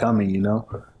that shit coming, you know.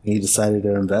 He decided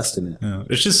to invest in it. Yeah,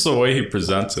 it's just the way he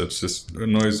presents it. It just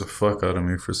annoys the fuck out of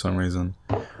me for some reason.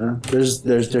 There's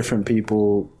different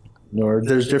people, or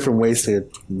there's different ways to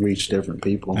reach different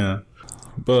people. Yeah.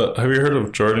 But have you heard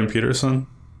of Jordan Peterson?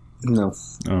 No.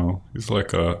 Oh, he's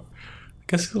like I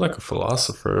guess he's like a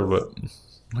philosopher, but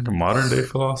like a modern day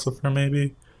philosopher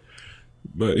maybe.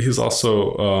 But he's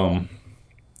also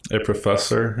a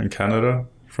professor in Canada,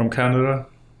 from Canada.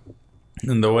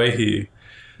 And the way he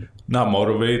not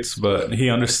motivates, but he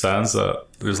understands that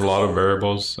there's a lot of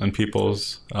variables in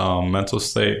people's mental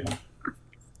state,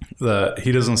 that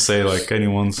he doesn't say like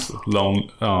anyone's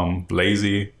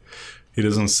lazy. He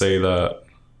doesn't say like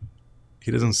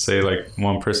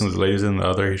one person's lazy than the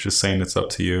other. He's just saying it's up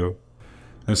to you.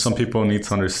 And some people need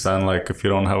to understand, like, if you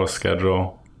don't have a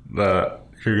schedule, that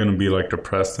you're going to be like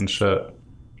depressed and shit.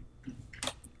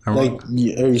 Like,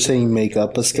 are you saying make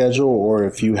up a schedule, or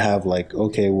if you have like,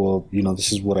 okay, well, you know,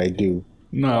 this is what I do?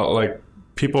 No, like,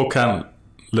 people can't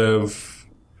live,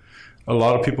 a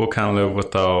lot of people can't live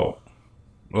without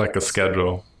like a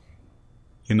schedule,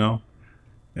 you know?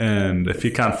 And if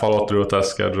you can't follow through with that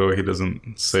schedule, he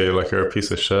doesn't say like you're a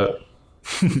piece of shit.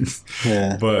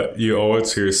 Yeah. But you owe it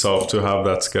to yourself to have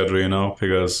that schedule, you know?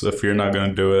 Because if you're not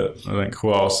going to do it, I think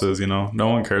who else is, you know? No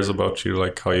one cares about you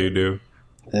like how you do.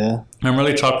 Yeah. I'm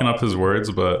really chopping up his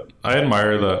words, but I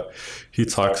admire that he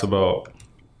talks about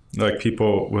like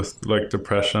people with like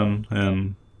depression,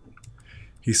 and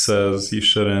he says you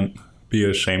shouldn't be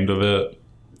ashamed of it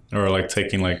or like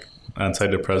taking like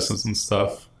antidepressants and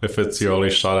stuff if it's your only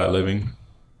shot at living.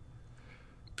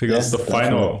 Because the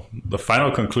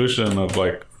final conclusion of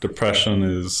like depression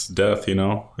is death, you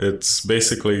know? It's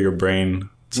basically your brain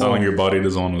telling your body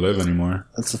doesn't want to live anymore.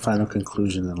 That's the final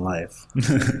conclusion in life.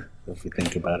 If you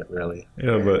think about it, really.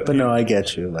 Yeah, but no, I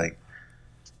get you. Like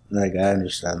I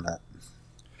understand that.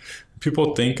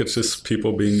 People think it's just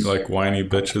people being like whiny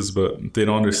bitches, but they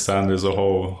don't understand there's a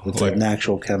whole it's like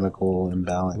natural chemical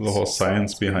imbalance. The whole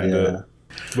science behind it.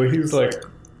 But he's like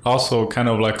also kind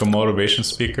of like a motivation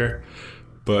speaker,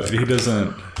 but he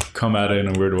doesn't come at it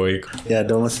in a weird way. Yeah,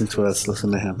 don't listen to us.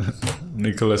 Listen to him.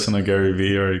 You can listen to Gary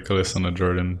Vee or you can listen to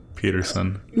Jordan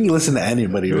Peterson. You can listen to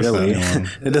anybody, really.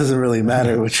 It doesn't really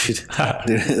matter what you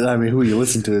do. I mean, who you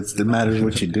listen to, it matters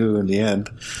what you do in the end.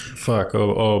 Fuck.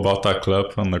 Oh, about that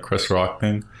clip on the Chris Rock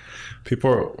thing.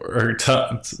 People are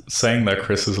saying that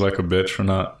Chris is like a bitch for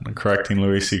not correcting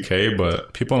Louis C.K.,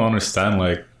 but people don't understand,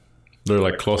 like, they're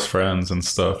like close friends and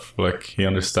stuff. Like, he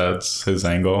understands his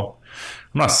angle.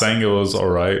 I'm not saying it was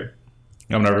alright.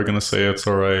 I'm never going to say it's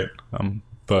alright.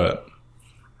 But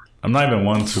I'm not even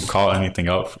one to call anything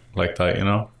out like that, you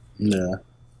know? Yeah.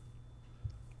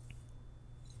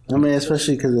 I mean,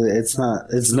 especially because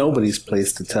it's nobody's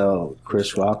place to tell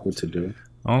Chris Rock what to do.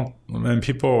 Oh, and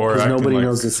people are acting nobody like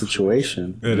knows the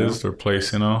situation. It is their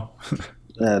place, you know?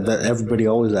 Yeah, that everybody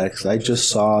always acts. I just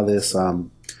saw this,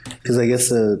 because I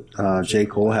guess J.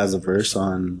 Cole has a verse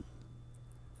on,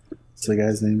 what's the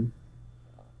guy's name?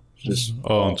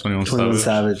 on 21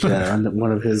 Savage, yeah, on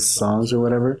one of his songs or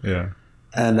whatever. Yeah.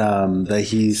 And that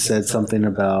he said something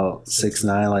about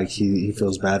 6ix9ine, like he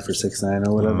feels bad for 6ix9ine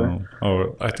or whatever.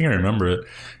 Oh, I think I remember it.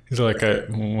 He's like,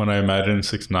 when I imagine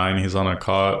 6ix9ine, he's on a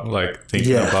cot, like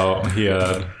thinking about he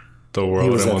had the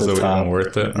world and was it even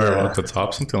worth it, or at the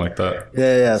top, something like that.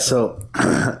 Yeah. So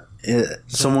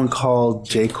someone called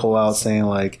J. Cole out saying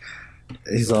like,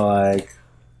 he's like,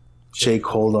 J.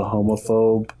 Cole the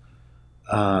homophobe.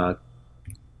 What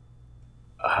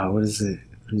is it?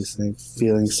 He's like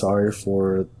feeling sorry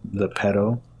for the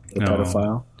pedophile.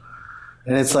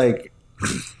 And it's like,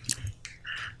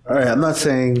 all right, I'm not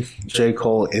saying J.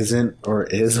 Cole isn't or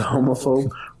is a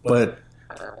homophobe, but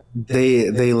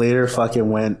they later fucking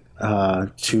went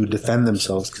to defend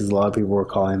themselves because a lot of people were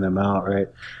calling them out, right?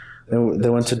 They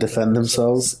went to defend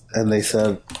themselves and they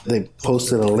said they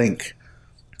posted a link.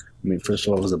 I mean, first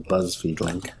of all, it was a BuzzFeed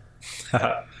link.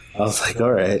 I was like,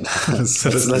 all right, let's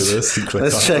check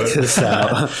this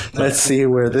out. Let's see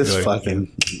where this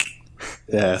fucking...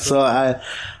 Yeah, so I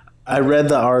read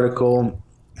the article,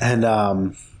 and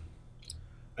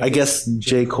I guess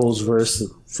J. Cole's verse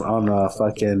on a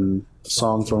fucking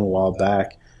song from a while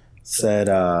back said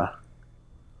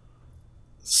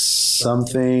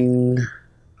something...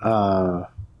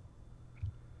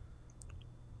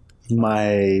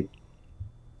 my...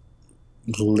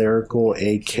 lyrical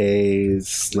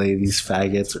AKs, ladies,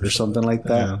 faggots, or something like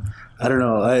that. Yeah. I don't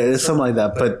know. It's something like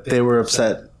that. But they were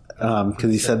upset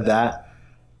because he said that.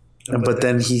 But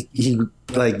then he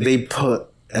like they put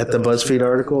at the BuzzFeed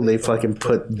article, they fucking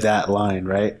put that line,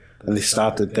 right? And they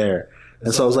stopped it there.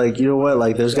 And so I was like, you know what?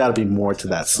 Like, there's got to be more to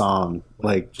that song.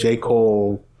 Like, J.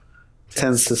 Cole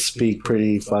tends to speak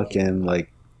pretty fucking like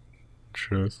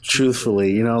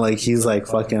truthfully, you know, like he's like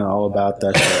fucking all about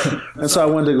that shit. And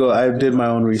so I did my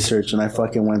own research and I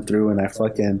fucking went through and I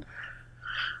fucking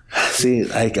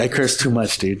I cursed too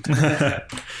much, dude.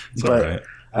 But right.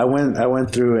 I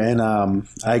went through and I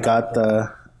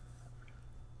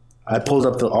pulled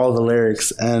up all the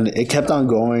lyrics and it kept on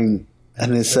going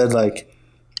and it said like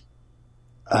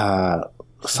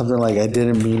something like I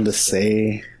didn't mean to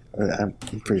say. I'm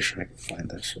pretty sure I can find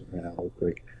that shit right now real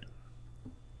quick.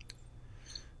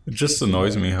 It just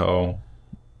annoys me how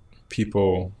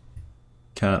people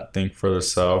can't think for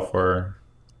themselves or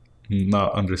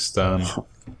not understand.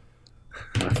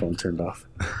 My phone turned off.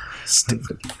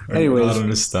 Stupid. Anyways, not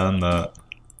understand that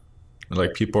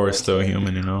like people are still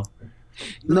human, you know?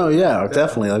 No, yeah,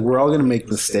 definitely. Like we're all gonna make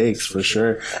mistakes for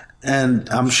sure, and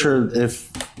I'm sure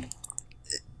if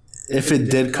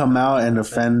it did come out and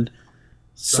offend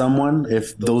someone,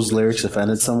 if those lyrics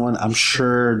offended someone, I'm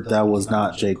sure that was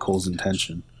not J. Cole's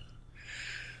intention.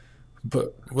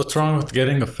 But what's wrong with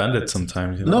getting offended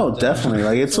sometimes? You know? No, definitely.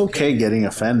 Like it's okay getting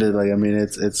offended. Like I mean,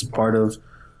 it's part of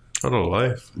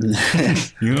life.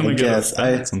 You only get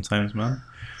offended sometimes, man.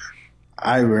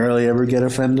 I rarely ever get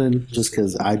offended, just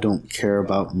because I don't care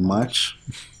about much.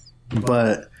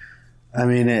 But I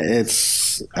mean,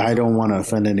 it's. I don't want to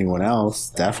offend anyone else.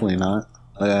 Definitely not.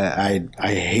 I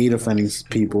hate offending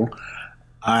people.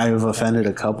 I've offended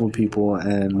a couple people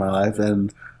in my life,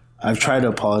 and I've tried to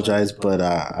apologize, but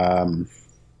I'm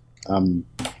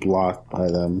blocked by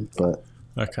them. But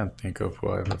I can't think of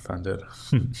who I've offended.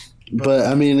 but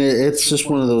I mean, it's just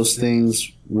one of those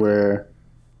things where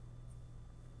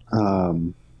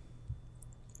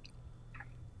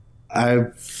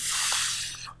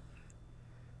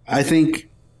I think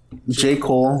J.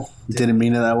 Cole didn't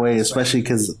mean it that way, especially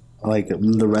because like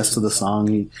the rest of the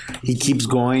song, he keeps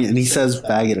going and he says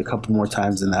faggot a couple more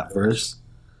times in that verse.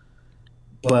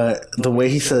 But the way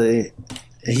he said it,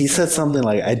 he said something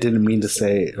like, I didn't mean to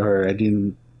say, or I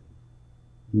didn't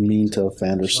mean to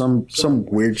offend, or some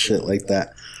weird shit like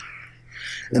that.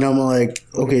 And I'm like,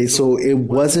 okay, so it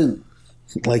wasn't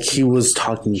like he was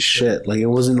talking shit. Like, it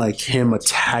wasn't like him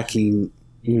attacking,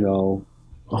 you know,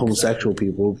 homosexual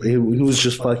people. He was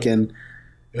just fucking,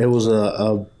 it was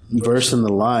a verse in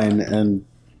the line, and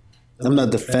I'm not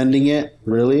defending it,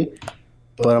 really,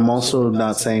 but I'm also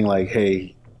not saying, like,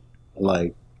 hey,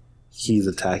 like, he's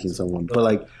attacking someone. But,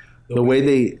 like, the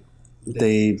way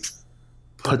they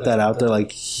put that out there,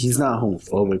 like, he's not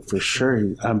homophobic for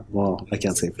sure. Well, I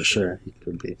can't say for sure. He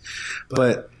could be.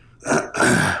 But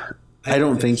I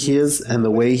don't think he is. And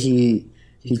the way he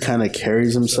kind of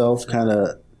carries himself kind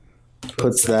of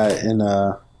puts that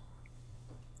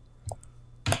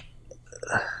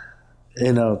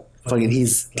in a fucking,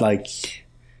 he's like,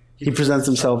 he presents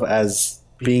himself as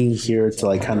being here to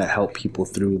like kind of help people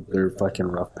through their fucking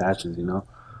rough patches, you know?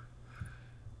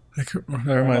 That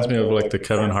reminds me of like the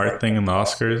Kevin Hart thing in the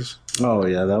Oscars. Oh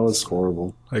yeah, that was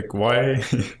horrible. Like, why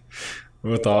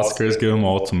with the Oscars give him an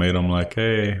ultimatum like,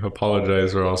 hey,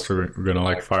 apologize or else we're gonna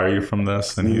like fire you from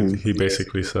this? And he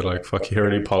basically said like, fuck, he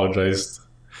already apologized.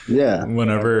 Yeah.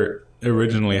 Whenever it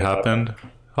originally happened.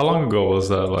 How long ago was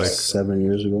that? Like 7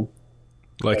 years ago.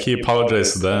 Like, he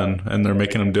apologized then, and they're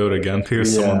making him do it again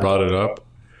because someone brought it up.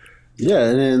 Yeah,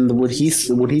 and then what he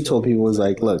told people was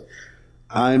like, look,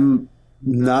 I'm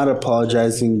not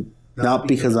apologizing, not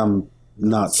because I'm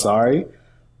not sorry,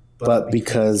 but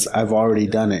because I've already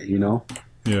done it, you know?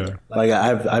 Yeah. Like,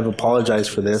 I've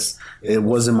apologized for this. It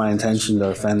wasn't my intention to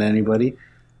offend anybody,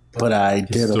 but I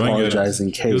did apologize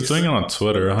in case. He was doing it on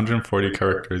Twitter, 140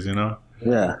 characters, you know?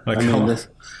 Yeah. Like, I mean, he's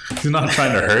not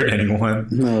trying to hurt anyone.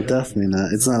 No, definitely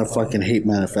not. It's not a fucking hate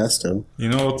manifesto. You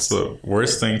know what's the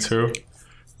worst thing, too?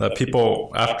 That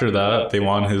people, after that, they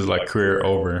want his, like, career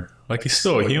over. Like, he's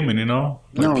still a human, you know?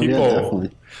 Like, no, people, yeah, definitely.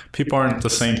 People aren't the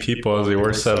same people as they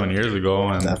were 7 years ago.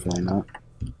 And definitely not.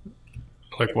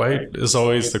 Like, why is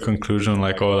always the conclusion,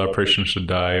 like, oh, that person should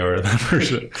die or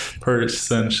that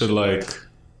person should, like,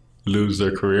 lose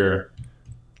their career?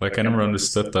 Like, I never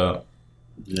understood that.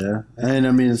 Yeah, and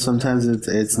I mean, sometimes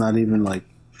it's not even like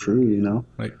true, you know.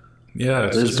 Like, yeah,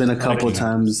 there's been a couple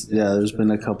times. Yeah, there's been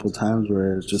a couple times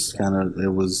where it's just kind of it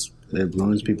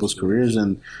ruins people's careers,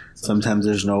 and sometimes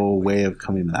there's no way of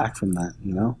coming back from that,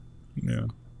 you know. Yeah,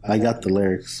 I got the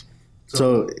lyrics.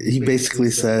 So he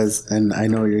basically says, and I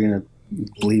know you're gonna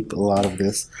bleep a lot of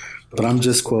this, but I'm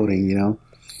just quoting, you know.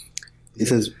 He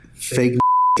says, "Fake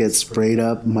gets sprayed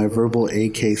up. My verbal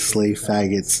AK slay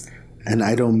faggots." And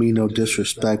I don't mean no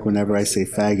disrespect whenever I say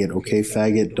faggot, okay,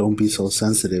 faggot, don't be so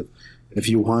sensitive. If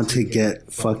you want to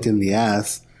get fucked in the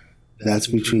ass, that's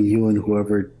between you and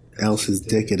whoever else's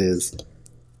dick it is.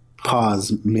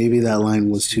 Pause. Maybe that line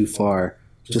was too far.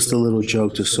 Just a little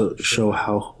joke to show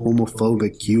how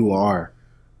homophobic you are.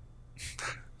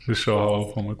 To show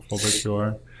how homophobic you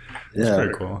are? Yeah. That's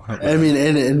pretty cool. I mean,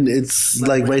 and it's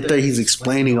like right there he's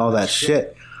explaining all that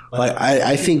shit. Like,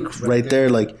 I think right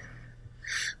there, like,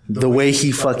 the way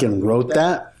he fucking wrote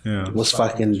that was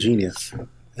fucking genius,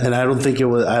 and I don't think it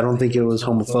was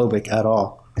homophobic at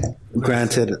all.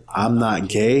 Granted, I'm not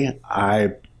gay.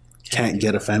 I can't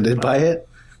get offended by it.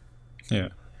 Yeah,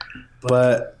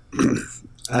 but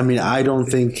I mean, I don't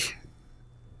think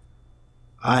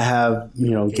I have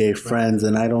gay friends,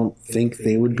 and I don't think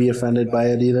they would be offended by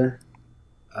it either.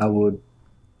 I would.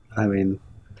 I mean,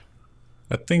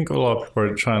 I think a lot of people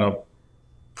are trying to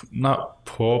not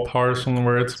pull apart from the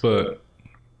words, but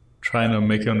trying to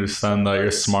make you understand that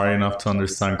you're smart enough to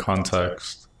understand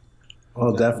context.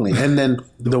 Oh, definitely. And then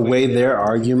the way their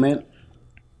argument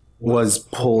was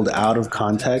pulled out of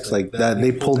context, like that,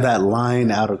 they pulled that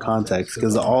line out of context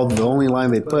because the only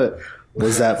line they put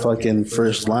was that fucking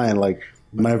first line, like,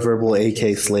 my verbal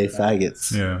AK slay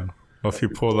faggots. Yeah. Well, if you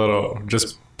pull that out,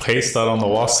 just paste that on the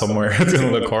wall somewhere. It's gonna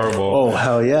look horrible. Oh,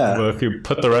 hell yeah. But if you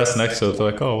put the rest next to it,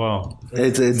 they're like, oh wow.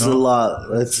 It's a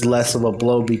lot. It's less of a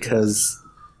blow because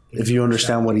if you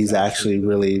understand what he's actually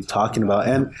really talking about.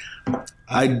 And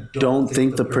I don't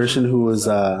think the person who was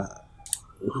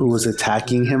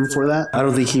attacking him for that, I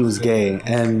don't think he was gay.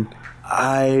 And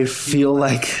I feel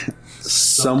like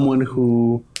someone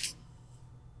who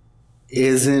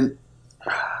isn't,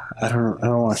 I don't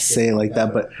want to say it like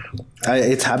that, but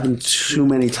it's happened too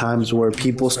many times where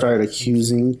people start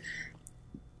accusing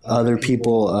other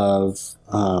people of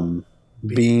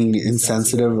being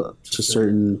insensitive to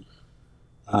certain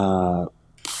how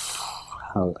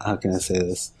can I say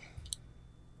this?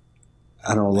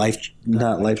 I don't know,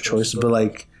 not life choices, but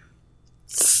like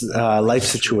life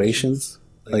situations.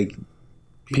 Like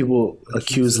people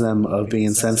accuse them of being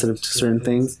insensitive to certain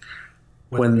things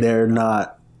when they're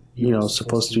not,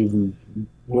 supposed to even,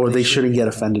 or they shouldn't get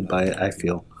offended by it, I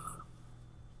feel.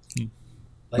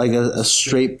 Like a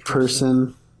straight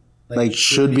person, like,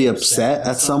 should be upset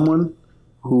at someone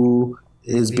who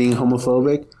is being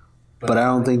homophobic, but I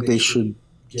don't think they should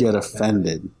get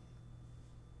offended.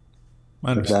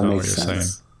 I understand what you're saying.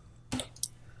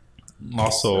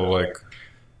 Also, like,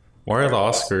 why are the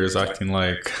Oscars acting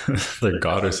like they're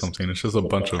God or something? It's just a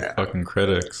bunch of fucking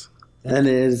critics. And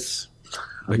it is...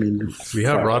 I mean, we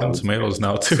have Rotten Tomatoes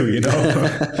now too,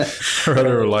 I'd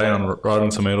rather rely on Rotten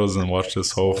Tomatoes and watch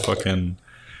this whole fucking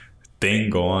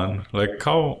thing go on. Like,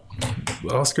 how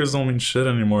Oscars don't mean shit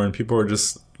anymore, and people are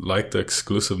just like the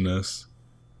exclusiveness.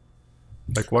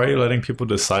 Like, why are you letting people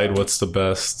decide what's the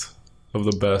best of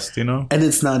the best, And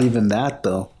it's not even that,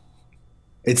 though.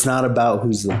 It's not about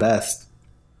who's the best.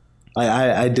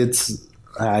 I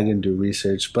didn't do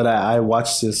research, but I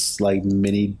watched this like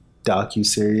mini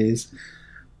docu-series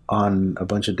on a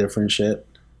bunch of different shit.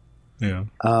 Yeah.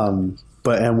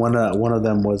 But one of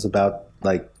them was about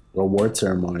like award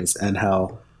ceremonies and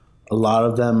how a lot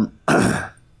of them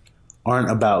aren't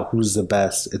about who's the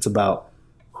best. It's about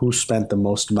who spent the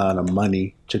most amount of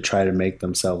money to try to make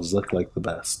themselves look like the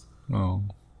best. Oh.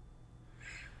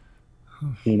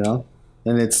 And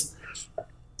it's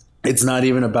not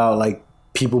even about like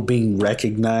people being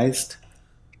recognized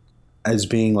as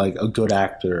being like a good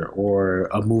actor or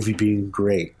a movie being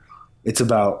great. It's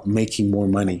about making more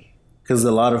money. Because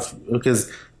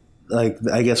like,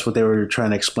 I guess what they were trying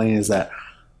to explain is that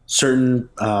certain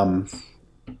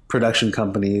production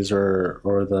companies or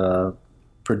the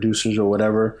producers or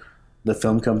whatever, the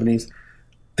film companies,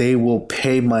 they will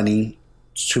pay money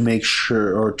to make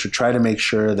sure, or to try to make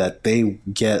sure, that they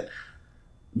get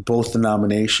both the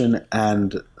nomination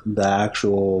and the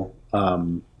actual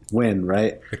win,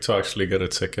 right? Like, to actually get a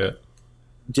ticket.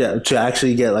 Yeah, to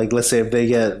actually get, like, let's say if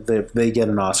they get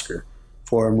an Oscar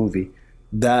for a movie,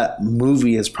 that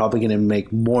movie is probably going to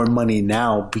make more money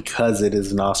now because it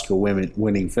is an Oscar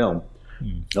winning film.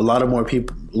 A lot more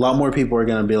people are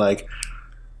going to be like,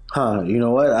 huh, you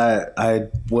know what? I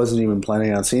wasn't even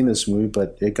planning on seeing this movie,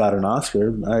 but it got an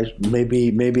Oscar.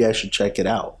 Maybe I should check it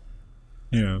out.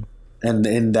 Yeah. And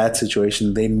in that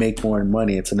situation, they make more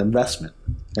money. It's an investment,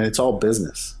 and it's all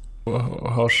business. Well,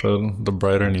 how should the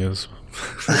brighter news?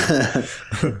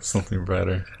 Something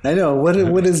brighter. I know what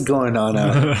is going on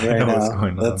out right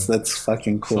now. That's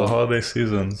fucking cool. So holiday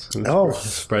seasons.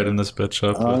 Brighten this bitch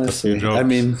up. Honestly, with a few jokes. I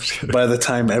mean, by the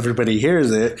time everybody hears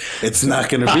it, it's not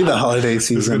going to be the holiday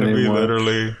season anymore. It's going to be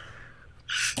literally.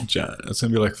 It's going to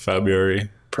be like February.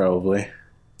 Probably.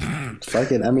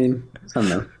 Fuck it. I mean, I don't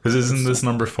know. Because isn't this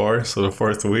number 4? So the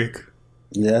 4th week.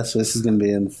 Yeah. So this is going to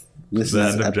be in. This the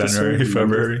end of January,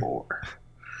 February. 4.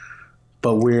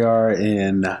 But we are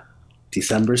in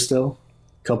December still.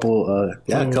 Couple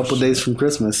days from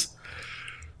Christmas.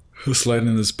 Who's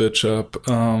lighting this bitch up?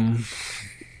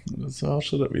 How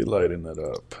should I be lighting it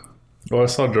up? Oh, I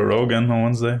saw Joe Rogan on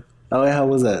Wednesday. Oh, yeah, how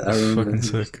was that? I remember. Fucking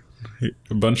sick.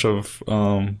 A bunch of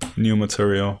new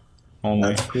material only.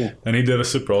 That's cool. And he did a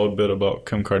super old bit about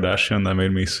Kim Kardashian that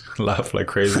made me laugh like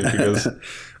crazy because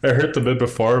I heard the bit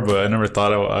before, but I never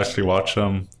thought I would actually watch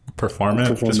him perform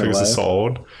it just because it's so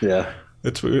old. Yeah. He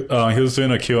was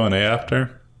doing a Q&A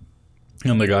after,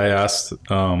 and the guy asked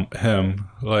him,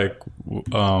 like,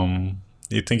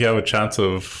 you think you have a chance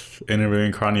of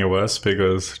interviewing Kanye West?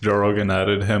 Because Joe Rogan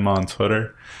added him on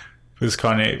Twitter. Because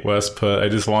Kanye West put, I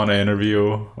just want to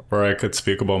interview where I could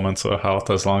speak about mental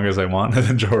health as long as I want. And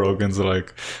then Joe Rogan's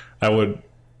like, I would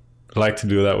like to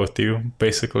do that with you,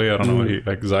 basically. I don't know what he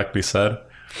exactly said.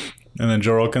 And then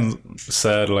Joe Rogan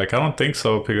said, like, I don't think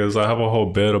so because I have a whole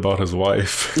bit about his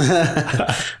wife.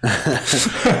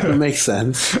 It makes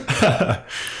sense. The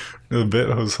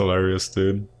bit was hilarious,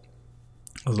 dude.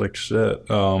 I was like, shit.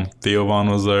 Theo Von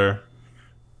was there,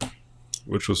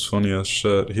 which was funny as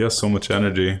shit. He has so much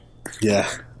energy. Yeah.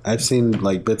 I've seen,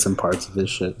 like, bits and parts of his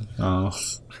shit.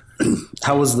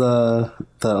 How was the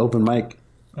open mic?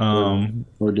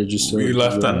 Or did you still? We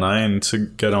left at 9 to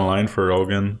get online for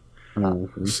Rogan.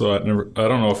 Okay. So I don't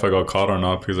know if I got caught or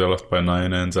not because I left by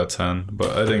 9, ends at 10,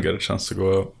 but I didn't get a chance to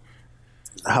go out.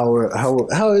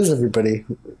 How is everybody?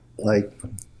 Like,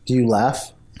 do you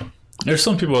laugh? There's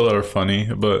some people that are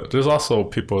funny, but there's also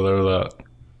people that are that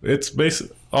it's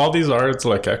basic. All these are it's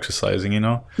like exercising, you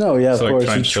know. No, yeah, so of like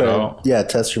course. You try, yeah,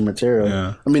 test your material.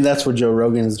 Yeah. I mean, that's what Joe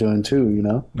Rogan is doing too. You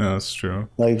know. Yeah, that's true.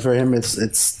 Like for him,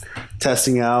 it's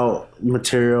testing out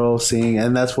material, seeing,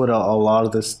 and that's what a lot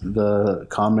of the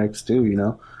comics do. You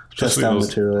know, Especially test out those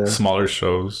material. smaller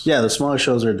shows. Yeah, the smaller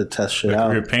shows are to test shit Like out.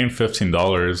 if you're paying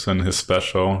 $15 in his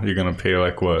special, you're gonna pay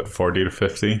like what, 40 to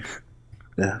 50?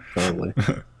 Yeah, probably.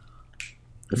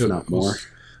 If not more.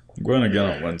 I'm going again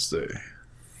on Wednesday.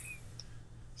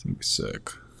 It's gonna be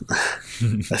sick.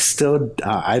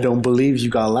 I don't believe you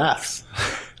got laughs.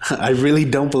 I really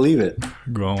don't believe it.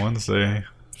 Go on Wednesday.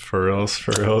 For reals.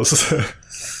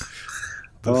 This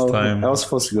time. I was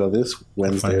supposed to go this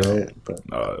Wednesday, right? But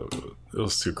it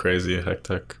was too crazy,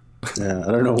 hectic. yeah,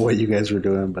 I don't know what you guys were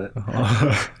doing, but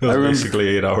It was basically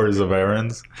 8 hours of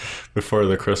errands before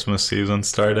the Christmas season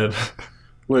started.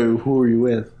 Wait, who were you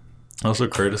with? I was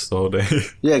with Curtis the whole day.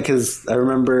 Yeah, because I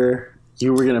remember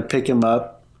you were gonna pick him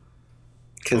up.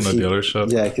 From the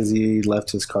dealership? Yeah, because he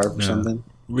left his car for something.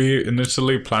 We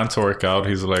initially planned to work out.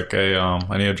 He's like, hey,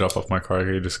 I need to drop off my car.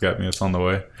 Can you just get me? It's on the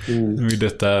way. And we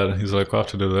did that. He's like, we'll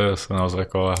have to do this. And I was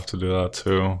like, oh, I have to do that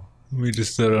too. We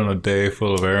just did it on a day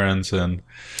full of errands. And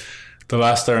the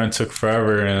last errand took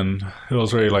forever. And it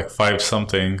was already like 5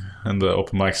 something. And the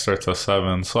open mic starts at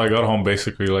 7. So I got home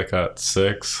basically like at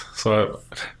 6. So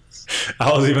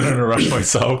I was even in a rush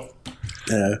myself.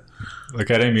 Yeah.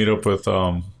 Like I didn't meet up with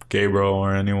Gabriel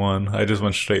or anyone. I just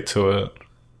went straight to it.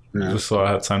 Yeah. Just so I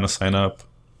had time to sign up.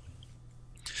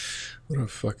 What a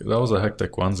fuck! That was a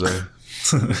hectic Wednesday.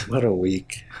 What a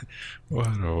week. What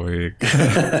a week.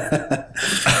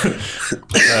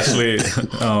 Ashley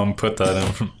put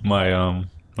that in my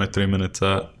 3 minute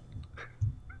set.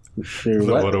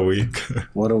 What a week.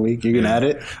 What a week. You can add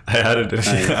it? I added it.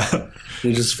 Nice. Yeah.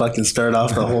 You just fucking start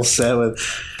off the whole set with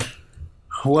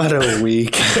what a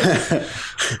week.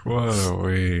 What a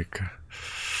week.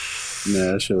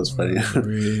 Yeah, that shit was funny. What a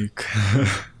week.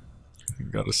 You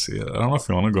gotta see it. I don't know if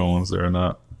you want to go Wednesday or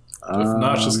not. If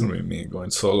not, it's just gonna be me going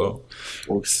solo.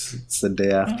 It's the day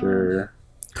after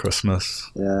Christmas.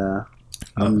 Yeah.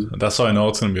 That's how I know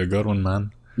it's gonna be a good one,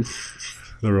 man.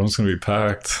 The room's gonna be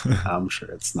packed. I'm sure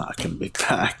it's not gonna be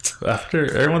packed.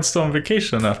 After everyone's still on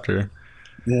vacation after.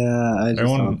 Yeah,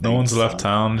 no one's left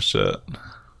town. Shit.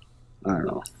 I don't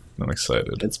know. I'm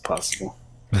excited. It's possible.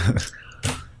 I'm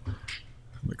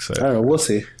excited. I don't know. We'll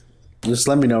see. Just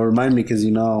let me know. Remind me, because you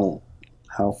know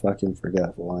how fucking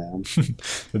forgetful I am.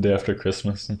 The day after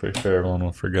Christmas, I'm pretty sure everyone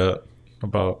will forget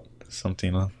about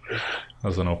Santina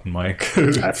as an open mic.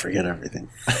 I forget everything.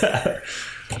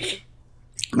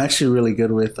 I'm actually really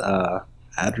good with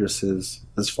addresses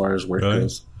as far as work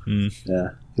goes. Yeah,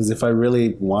 because if I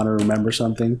really want to remember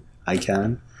something, I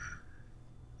can.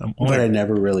 But I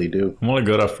never really do. I'm only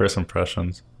good at first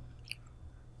impressions.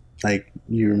 Like,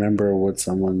 you remember what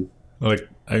someone... Like,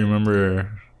 I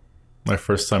remember my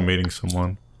first time meeting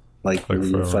someone. Like when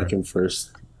you fucking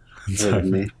first heard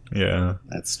me. Yeah.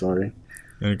 That story.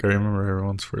 Like, I remember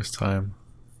everyone's first time.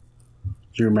 Do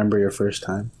you remember your first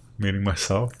time? Meeting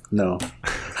myself? No.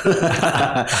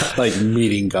 Like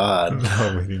meeting God.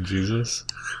 No, meeting Jesus.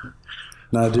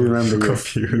 No, do you remember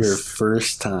your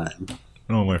first time?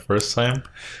 No, my first time?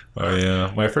 Oh,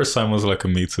 yeah. My first time was like a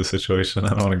Me Too situation. I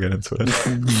don't want to get into it.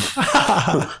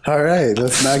 All right,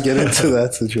 let's not get into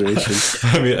that situation.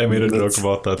 I made a joke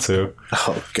about that too.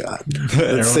 Oh, God.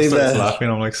 Everyone starts laughing.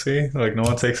 I'm like, see? Like, no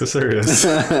one takes it serious.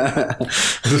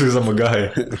 Just because I'm a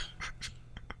guy.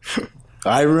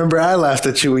 I remember I laughed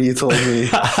at you when you told me.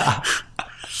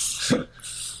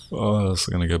 Oh, that's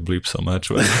going to get bleeped so much.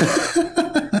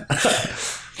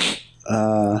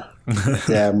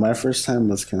 Yeah, my first time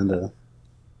was kind of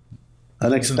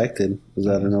unexpected. It was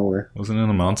out of nowhere. Wasn't it in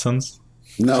the mountains?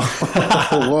 No.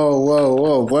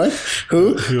 Whoa. What?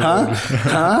 Who?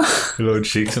 Huh? Little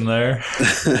cheeks in there.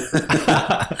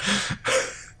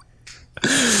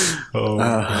 Oh,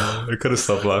 I could have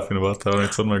stopped laughing about that when I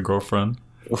told my girlfriend.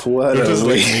 What a just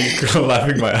week. Like me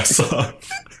laughing my ass off.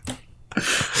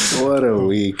 What a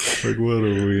week. Like, what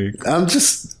a week. I'm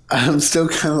still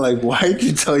kind of like, why did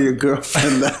you tell your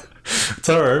girlfriend that?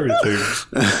 Tell her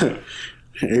everything.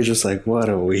 You're just like, what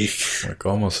a week. Like,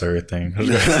 almost everything.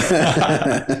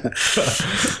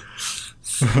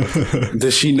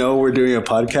 Does she know we're doing a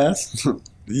podcast?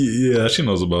 Yeah, she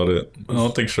knows about it. I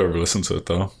don't think she'll ever listen to it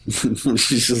though.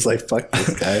 She's just like, fuck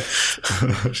this guy.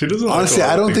 She doesn't. Honestly,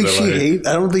 I don't think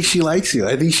I don't think she likes you.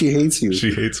 I think she hates you.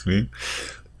 She hates me.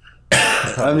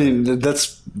 I mean,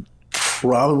 that's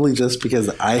probably just because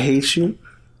I hate you.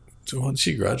 Once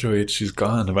she graduates, she's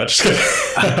gone. I'm just kidding.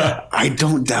 I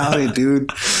don't doubt it,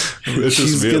 dude.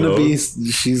 She's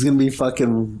gonna be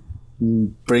fucking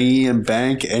bringing in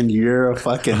bank, and you're a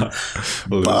fucking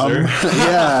bum.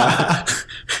 Yeah.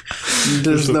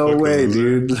 There's no way,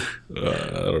 loser. dude.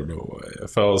 I don't know why.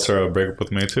 If I was her, I'd break up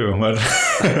with me too.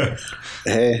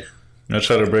 Hey. I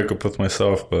try to break up with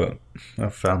myself, but I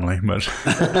have family. But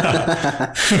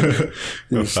I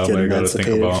family I gotta think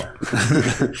about.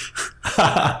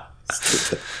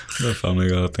 The family I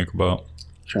gotta think about.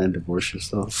 Trying to divorce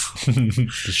yourself.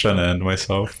 Just trying to end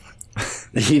myself.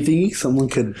 You think someone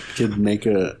could make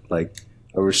a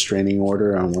restraining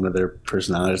order on one of their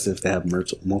personalities if they have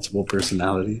multiple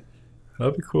personalities?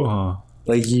 That'd be cool, huh?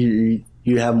 Like you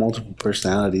have multiple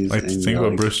personalities. Like, think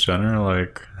about Bruce Jenner,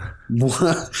 like...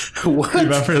 What?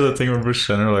 Remember the thing with Bruce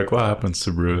Jenner? Like, what happens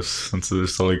to Bruce since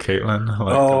there's only Caitlyn?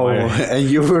 Like, and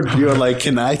you were like,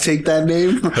 can I take that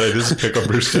name? Can I just pick up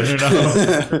Bruce Jenner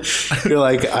now? You're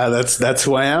like, that's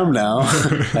who I am now,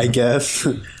 I guess.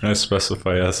 I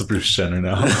specify as Bruce Jenner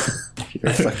now.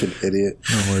 You're a fucking idiot.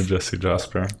 No more Jesse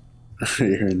Jasper.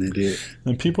 You're an idiot.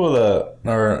 And people that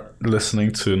are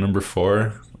listening to number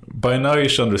 4, by now you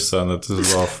should understand that this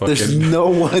is all fucking... There's no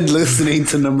one listening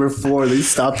to number 4. They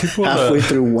stopped halfway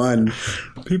through 1.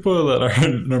 People that are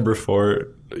number 4,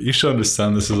 you should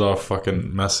understand this is all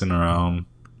fucking messing around.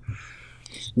 I'm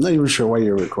not even sure why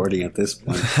you're recording at this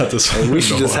point. We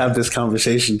should just have this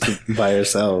conversation by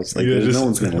ourselves. Like, no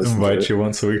one's going to listen to it. Invite you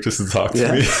once a week just to talk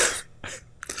to me.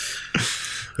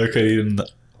 Okay. I mean,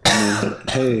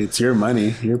 hey, it's your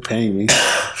money. You're paying me.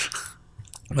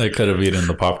 I could have eaten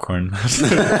the popcorn. I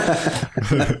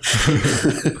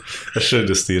should have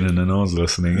just eaten and no one's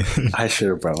listening. I should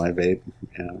have brought my vape.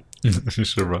 Yeah. You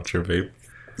should have brought your vape.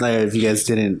 Like, if you guys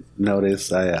didn't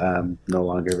notice, I'm no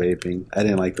longer vaping. I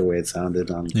didn't like the way it sounded.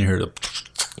 You heard it.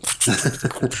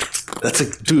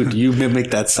 Dude, you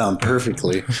mimicked that sound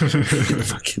perfectly. You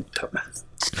fucking dumbass.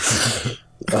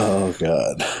 Oh,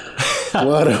 God.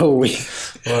 What a week.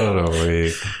 What a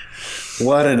week.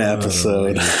 What an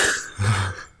episode.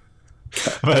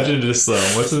 Imagine just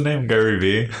what's his name, Gary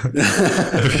Vee.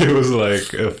 If he was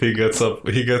like, if he gets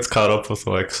caught up with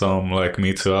like some like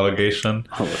Me Too allegation.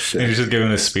 Oh shit! And he's just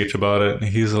giving a speech about it. And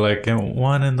he's like,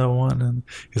 one and the one, and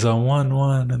he's on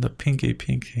 1 and the pinky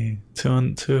 2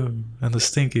 and 2 and the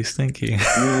stinky.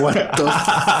 What the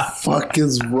fuck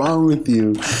is wrong with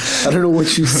you? I don't know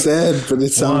what you said, but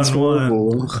it sounds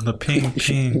horrible. And the pink.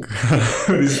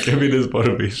 He's giving his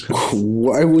motivation.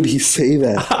 Why would he say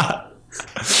that?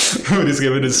 When he's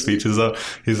giving his speeches up,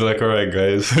 he's like, all right,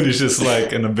 guys. And he's just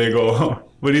like in a big old...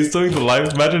 But he's doing the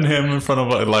live... Imagine him in front of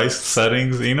like live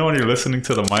settings. You know when you're listening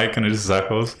to the mic and it just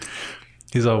echoes?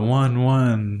 He's a 1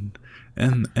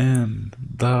 and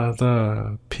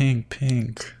the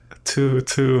pink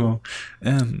 2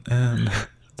 and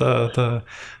the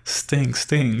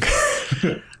stink.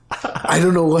 I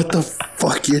don't know what the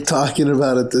fuck you're talking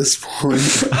about at this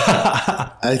point.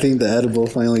 I think the edible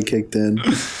finally kicked in.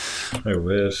 I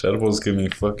wish. Edibles give me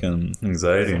fucking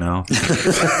anxiety now.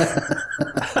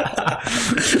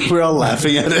 We're all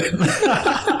laughing at it.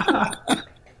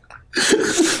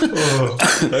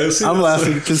 I'm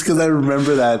laughing just because I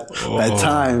remember that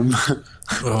time.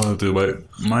 Oh, dude,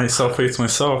 my self hates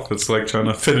myself. It's like trying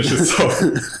to finish itself.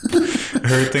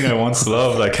 Everything I once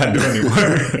loved, I can't do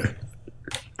anymore.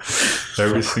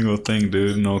 Every single thing,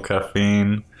 dude. No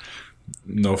caffeine,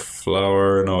 no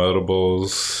flour, no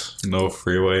edibles, no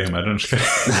freeway. Imagine just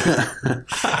kidding.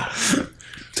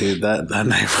 Dude, that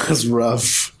night was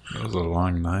rough. It was a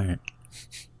long night.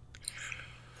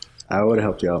 I would have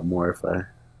helped you out more if I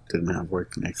didn't have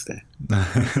work the next day.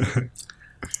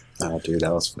 Oh, dude,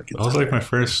 that was fucking That was like my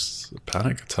first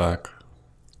panic attack.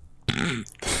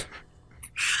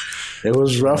 It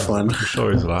was a rough one. I should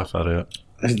always laugh at it.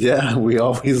 Yeah, we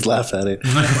always laugh at it.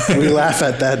 We laugh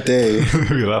at that day.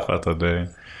 We laugh at that day.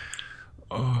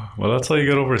 Oh, well, that's how you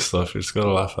get over stuff. You just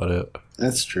gotta laugh at it.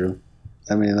 That's true.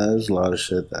 I mean, there's a lot of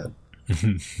shit that...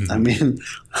 I mean,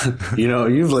 you know,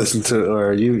 you've listened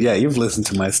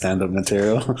to my stand-up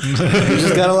material. You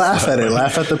just gotta laugh at it.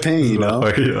 Laugh at the pain, you know?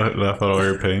 Laugh at all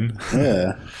your pain?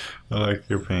 Yeah. I like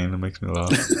your pain. It makes me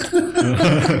laugh.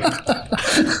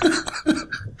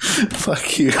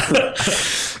 Fuck you.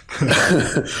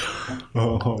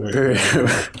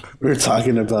 We were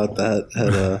talking about that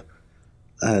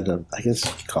at a, I guess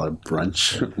you call it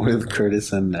brunch with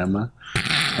Curtis and Emma.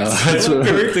 That's what,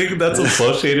 Everything that's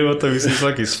associated with him seems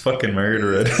like he's fucking married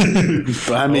already.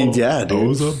 but I mean, yeah, I dude.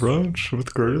 was at brunch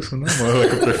with Curtis and them.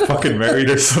 Like if they're fucking married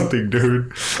or something,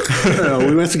 dude. No,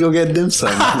 we went to go get dim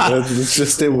sum. That's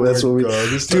just it. That's what we. God,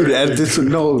 this Dude, started and this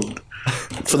no.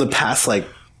 For the past like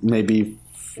maybe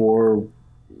 4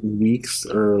 weeks,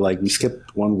 or like we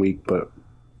skipped 1 week, but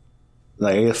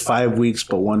like I guess 5 weeks,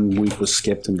 but 1 week was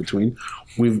skipped in between.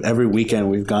 Every weekend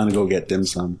we've gone to go get dim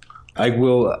sum. Like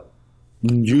we'll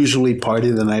usually party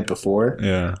the night before.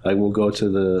 Yeah. Like we'll go to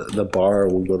the bar, or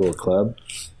we'll go to a club,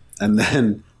 and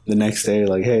then the next day,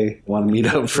 like, hey, want to meet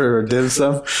up for dim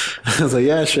sum? I was like,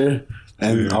 yeah, sure.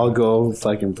 And I'll go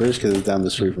fucking first because it's down the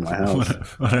street from my house.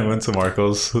 When I went to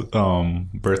Marco's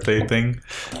birthday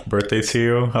to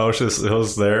you, it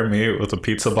was there, me with a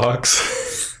pizza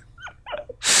box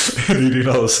and eating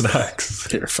all the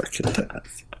snacks. You're fucking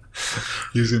ass.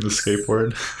 Using the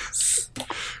skateboard.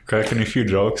 Cracking a few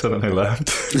jokes and then I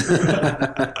left.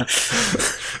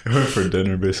 I went for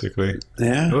dinner basically.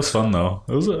 Yeah. It was fun though.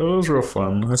 It was real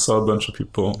fun. I saw a bunch of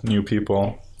people, new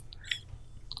people,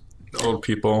 old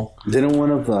people. Didn't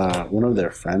one of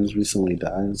their friends recently die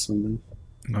or something?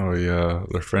 Oh yeah,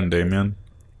 their friend Damien.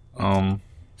 I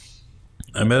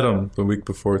met him the week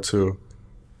before too.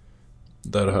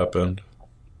 That happened.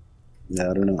 Yeah,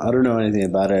 I don't know. I don't know anything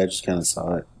about it. I just kind of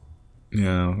saw it.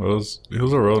 Yeah, he was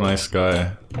a real nice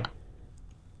guy.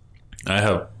 I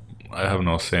have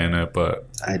no say in it, but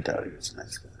I doubt he was a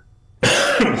nice guy.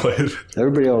 what?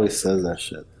 Everybody always says that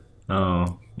shit.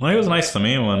 Oh, well, he was nice to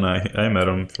me when I met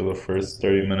him for the first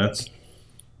 30 minutes.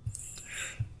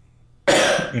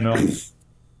 You know,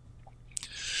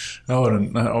 I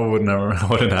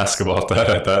wouldn't ask about that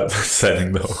at that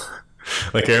setting though.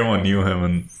 Like everyone knew him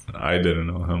and I didn't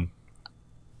know him.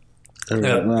 I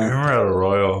remember at a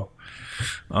Royal,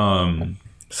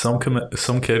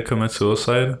 some kid committed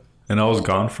suicide, and I was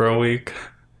gone for a week,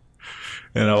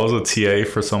 and I was a TA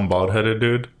for some bald-headed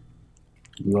dude.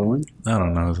 Rowan? I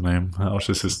don't know his name. I was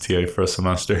just his TA for a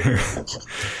semester.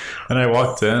 And I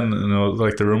walked in, and it was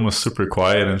like the room was super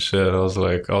quiet and shit. I was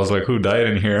like, who died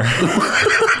in here?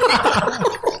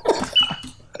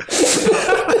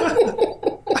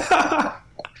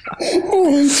 I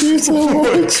hate you so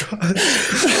much.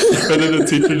 And then the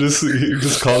teacher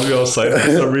just called me outside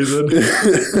for some reason.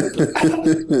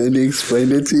 And he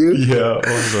explained it to you? Yeah,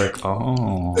 I was like,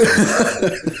 oh.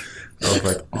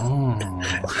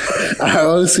 I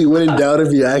honestly wouldn't doubt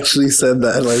if you actually said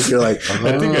that. Like, you're like, oh.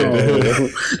 I think I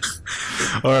did.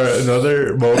 Or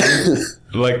another moment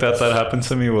like that happened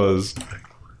to me was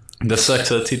the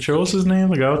sex ed teacher. What was his name?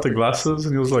 The guy with the glasses,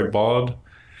 and he was like bald.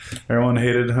 Everyone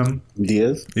hated him.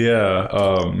 Diaz? Yeah,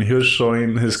 he was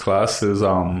showing his class his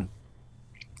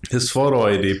photo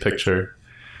ID picture.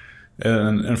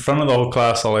 And in front of the whole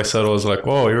class, all I said was like,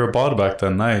 whoa, you were bald back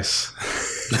then. Nice.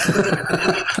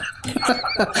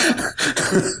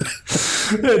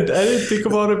 I didn't think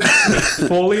about it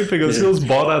fully because he was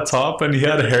bald at top and he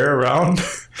had hair around.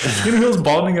 He was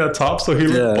balding at top, so he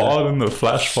looked bald in the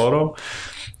flash photo.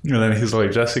 And then he's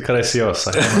like, Jesse, could I see you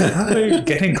outside? I'm like, how are you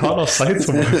getting caught outside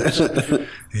so much?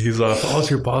 He's like, if I was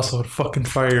your boss, I would fucking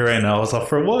fire you right now. I was like,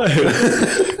 for what?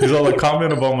 He's all like,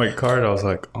 comment about my card. I was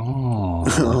like, oh.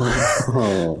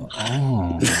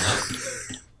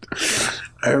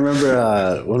 I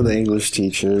remember one of the English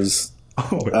teachers,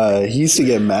 he used to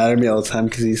get mad at me all the time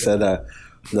because he said that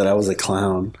I was a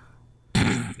clown.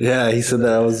 Yeah, he said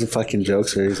that I was a fucking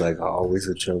jokester. He's like, always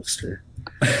a jokester.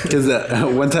 Because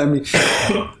one time,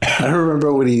 I don't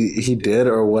remember what he did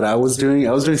or what I was doing.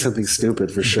 I was doing something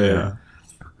stupid for sure.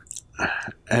 Yeah.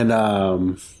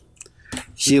 And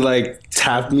he like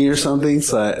tapped me or something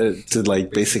to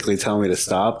like basically tell me to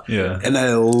stop. Yeah. And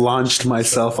I launched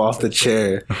myself off the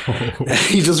chair. And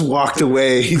he just walked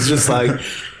away. He's just like,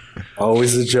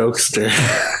 always a jokester.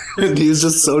 And he was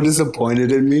just so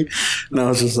disappointed in me. And I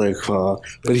was just like, oh.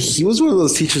 But he was one of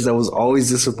those teachers that was always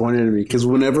disappointed in me. Because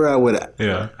whenever I would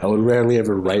rarely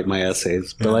ever write my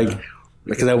essays. But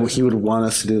because he would want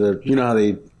us to do how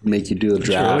they make you do a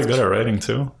draft. You're really good at writing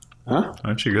too. Huh?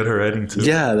 Aren't you good at writing too?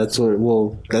 Yeah, that's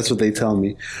what they tell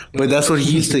me. But that's what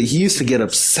he used to get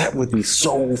upset with me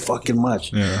so fucking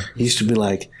much. Yeah. He used to be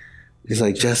like, he's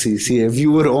like, Jesse, see, if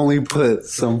you would only put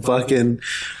some fucking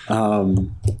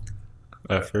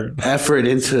effort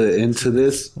into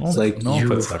this, it's like no one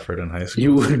puts effort in high school.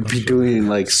 You would be doing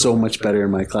like so much better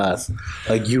in my class.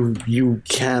 Like you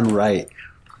can write.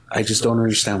 I just don't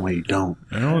understand why you don't.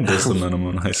 Everyone does the minimum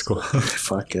in high school.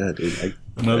 Fuck yeah, dude.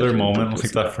 Another moment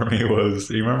like that for me was,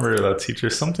 you remember that teacher,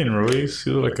 something Ruiz?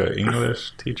 He was like an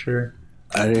English teacher.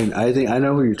 I think I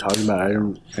know who you're talking about. I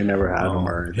never had him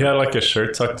or anything. He had like his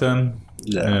shirt tucked in,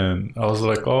 Yeah. And I was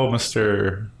like, "Oh,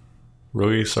 Mr.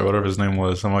 Ruiz or whatever his name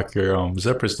was." I'm like, "Your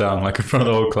zipper's down," like in front of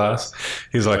the whole class.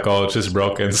 He's like, "Oh, it's just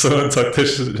broken." So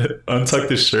untucked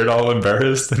his shirt, all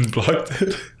embarrassed, and blocked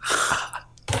it.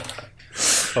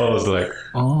 I was like,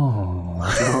 "Oh."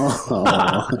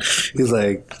 He's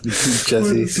like,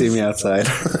 "Jesse, see me outside."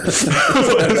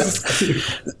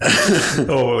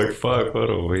 Oh, like fuck! What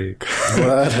a week!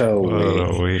 What a What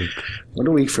week! a week! What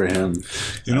a week for him.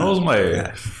 You know, it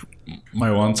was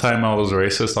my one time I was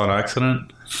racist on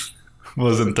accident.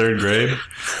 Was in 3rd grade,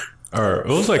 or it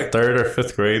was like 3rd or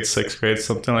 5th grade, 6th grade,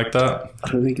 something like that.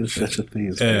 I don't think there's such a thing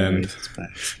as And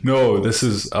racist. no, this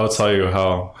is. I'll tell you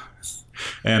how.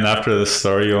 And after this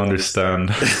story, you'll understand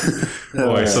why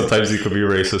Alright. sometimes you could be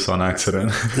racist on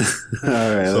accident. All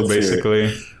right. So let's hear it. basically,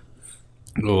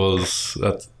 it was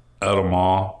at a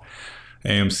mall,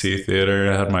 AMC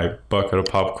theater. I had my bucket of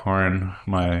popcorn,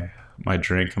 my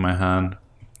drink in my hand,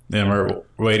 and we're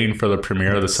waiting for the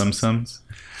premiere of The Simpsons.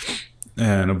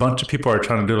 And a bunch of people are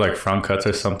trying to do like front cuts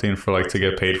or something for like to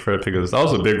get paid for it, because that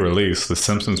was a big release, The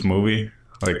Simpsons movie.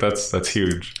 Like that's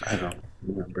huge. I don't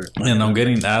remember. And I'm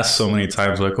getting asked so many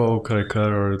times, like, "Oh, could I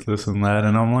cut?" or this and that.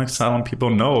 And I'm like telling people,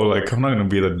 no, like, I'm not going to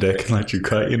be the dick and let you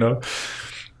cut, you know?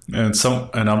 And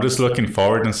I'm just looking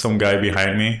forward, and some guy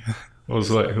behind me was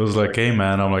like, "Hey,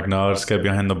 man." I'm like, "No, just get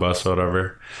behind the bus or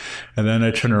whatever." And then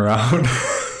I turn around.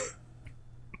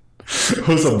 It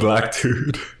was a black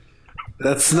dude.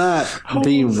 That's not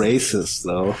being racist,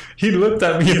 though. He looked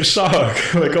at me in shock.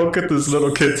 Like, how could this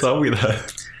little kid tell me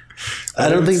that? I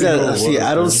don't think that. See,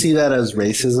 I don't was. see that as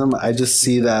racism. I just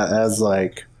see that as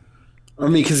like, I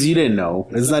mean, because you didn't know.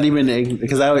 It's not even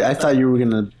because I thought you were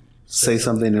gonna say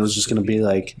something. And it was just gonna be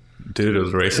like, Dude, it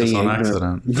was racist on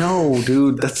accident. No,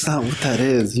 dude, that's not what that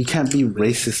is. You can't be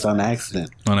racist on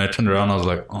accident. When I turned around, I was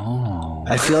like, "Oh."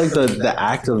 I feel like the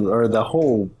act of, or the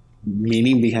whole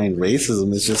meaning behind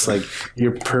racism is just like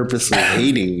you're purposely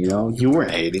hating. You know, you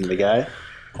weren't hating the guy.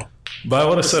 But I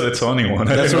would have said it to anyone.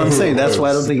 That's what I'm saying. That's why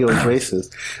I don't think it was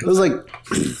racist. It was like,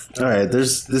 all right,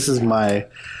 this is my.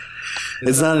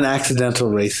 It's not an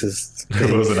accidental racist. It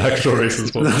was an actual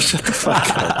racist one. No, shut the fuck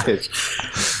up, bitch.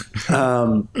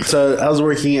 So I was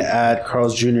working at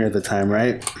Carl's Jr. at the time,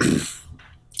 right?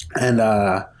 And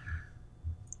I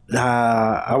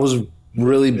was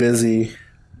really busy.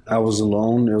 I was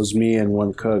alone. It was me and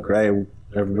one cook, right?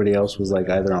 Everybody else was like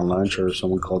either on lunch or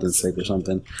someone called in sick or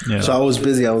something. Yeah. So I was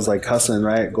busy. I was like cussing,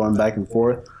 right? Going back and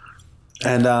forth.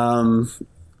 And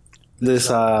this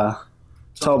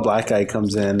tall black guy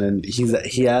comes in and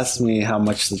he asked me how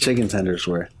much the chicken tenders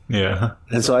were. Yeah.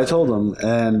 And so I told him,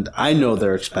 and I know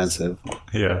they're expensive,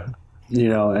 Yeah. you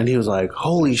know, and he was like,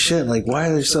 "Holy shit, like why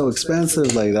are they so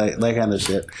expensive?" Like that kind of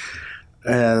shit.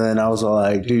 And then I was all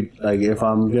like, "Dude, like if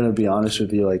I'm going to be honest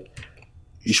with you, like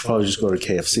you should probably just go to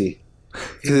KFC."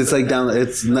 Cuz it's like down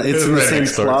it's in the right same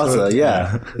next door, plaza. so-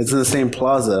 Yeah. yeah. It's in the same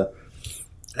plaza.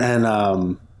 And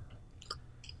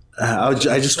I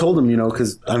just told him, you know,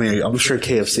 because I mean, I'm sure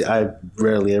KFC. I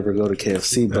rarely ever go to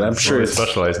KFC, but I'm sure they it's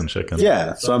specialize in chicken.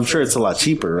 yeah. So I'm sure it's a lot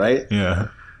cheaper, right? Yeah.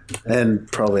 And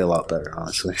probably a lot better,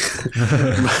 honestly.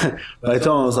 But I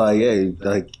told him, I was like, "Hey,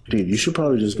 like, dude, you should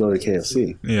probably just go to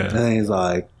KFC." Yeah. And then he's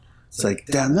like, "It's like,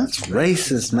 damn, that's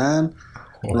racist, man."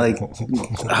 Like,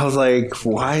 I was like,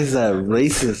 "Why is that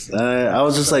racist?" I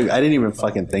was just like, I didn't even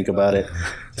fucking think about it,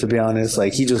 to be honest.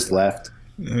 Like, he just left.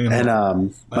 And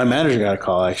my manager got a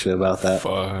call actually about that.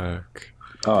 Fuck.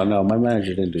 Oh no, my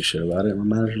manager didn't do shit about it.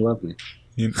 My manager loved me.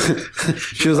 You-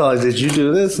 She was all like, "Did you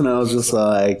do this?" And I was just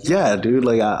like, "Yeah, dude."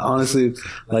 Like, I honestly,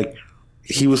 like,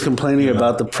 he was complaining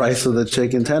about the price of the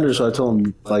chicken tender, so I told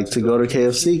him like to go to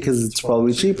KFC because it's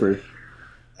probably cheaper.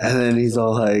 And then he's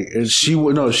all like, and she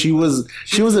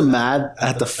wasn't mad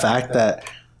at the fact that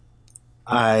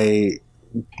I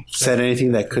said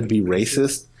anything that could be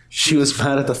racist. She was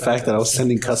mad at the fact that I was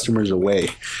sending customers away.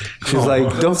 She was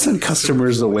like, "Don't send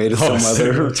customers away to some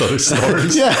other other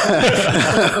stores.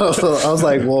 yeah." So I was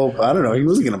like, "Well, I don't know. He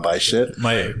wasn't gonna buy shit."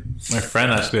 My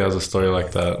friend actually has a story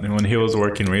like that. And when he was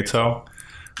working retail,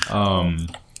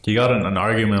 he got in an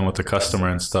argument with the customer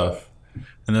and stuff.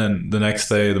 And then the next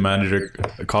day, the manager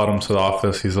called him to the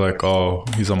office. He's like, "Oh,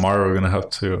 he's a Amara. We're gonna have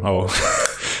to. Oh,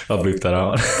 I'll bleep that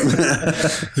out."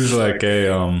 He's like, "Hey,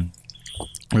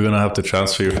 we're gonna have to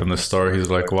transfer you from the store." He's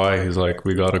like, "Why?" He's like,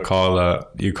 "We got a call that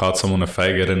you caught someone a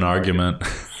faggot in an argument."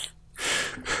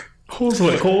 I was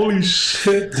like, "Holy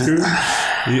shit, dude!"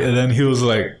 And then he was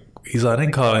like, "I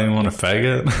didn't call anyone a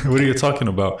faggot." "What are you talking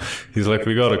about?" He's like,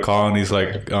 "We got a call and he's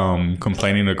like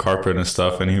complaining to corporate and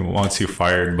stuff, and he wants you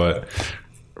fired, but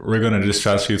we're gonna just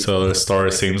transfer you to the store.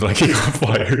 It seems like he got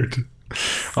fired."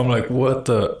 I'm like, "What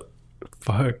the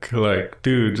fuck? Like,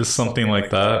 dude, just something like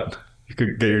that. You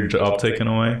could get your job taken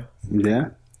away. Yeah.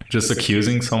 Just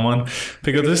accusing someone,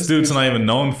 because this dude's not even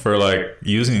known for like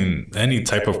using any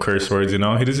type of curse words, you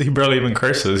know. He barely even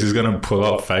curses. He's gonna pull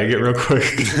out faggot real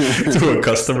quick to a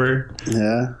customer.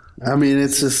 Yeah, I mean,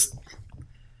 it's just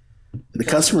the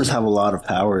customers have a lot of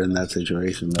power in that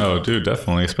situation, though. Oh, dude,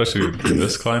 definitely, especially in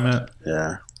this climate.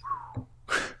 Yeah,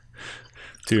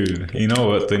 dude, you know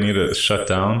what they need to shut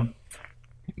down?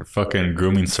 Fucking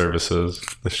grooming services.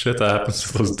 The shit that happens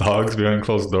to those dogs behind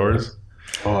closed doors.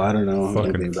 Oh, I don't know.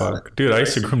 Fucking fuck. Dude, I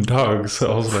used to groom dogs.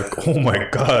 I was like, oh my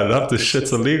god, half this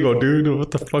shit's illegal, dude.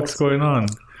 What the fuck's going on?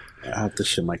 Half the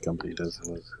shit my company does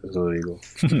is illegal.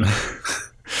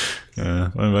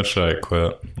 Yeah, eventually I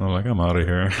quit. I'm like, I'm out of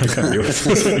here. I can't deal with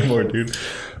this anymore, dude.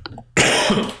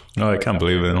 No, I can't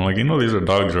believe it. I'm like, you know, these are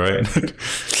dogs, right?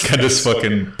 Can't just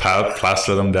fucking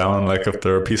plaster them down like if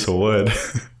they're a piece of wood.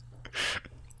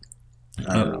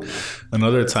 I don't know.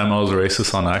 Another time I was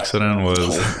racist on accident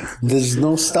was...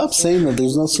 Stop saying that.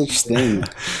 There's no such thing.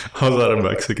 I was at a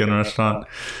Mexican restaurant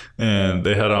and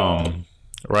they had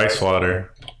rice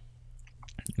water.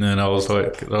 And I was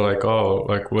like, they're like, oh,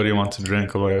 like, what do you want to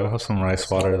drink? I'm like, I'll have some rice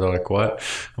water. They're like, what?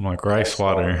 I'm like, rice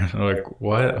water. They're like,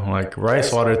 what? I'm like,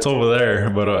 rice water, it's over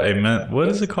there. But I meant, what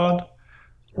is it called?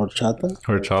 Horchata?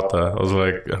 Horchata. I was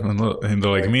like, and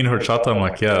they're like, you mean horchata? I'm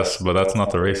like, yes, but that's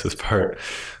not the racist part.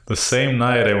 The same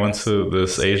night I went to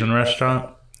this Asian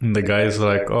restaurant and the guy's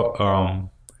like,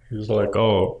 he was like,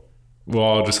 oh, well,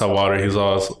 I'll just have water. He's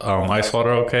all, ice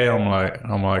water okay? I'm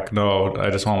like, no, I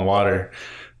just want water.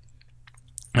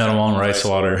 I don't want rice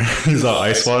water. He's all,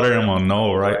 ice water? I'm like,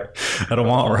 no, right? I don't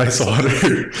want rice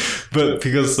water. But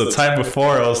because the time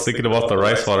before I was thinking about the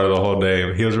rice water the whole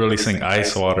day. He was really saying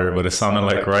ice water, but it sounded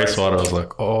like rice water. I was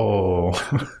like, oh.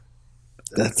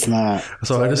 That's not.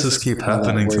 So why does this keep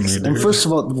happening to me, dude? And first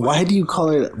of all, why do you call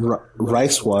it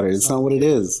rice water? It's not what it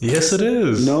is. Yes, it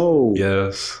is. No.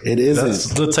 Yes. It isn't.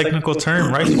 That's the technical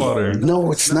term, rice water.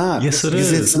 No, it's not. Yes, it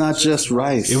is. It's not just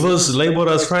rice. It was labeled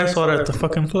as rice water at the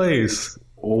fucking place.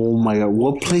 Oh my god,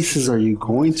 what places are you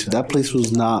going to? That place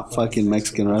was not fucking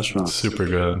Mexican restaurant. Super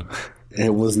good.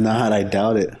 It was not, I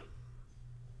doubt it.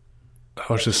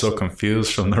 I was just so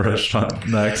confused from the restaurant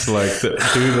next. Like, the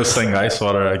dude was saying ice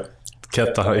water. I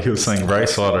kept thought he was saying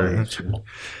rice water. I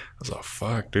was like,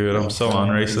 fuck, dude, I'm so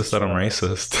unracist that I'm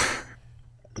racist.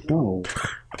 No.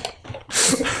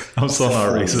 I'm so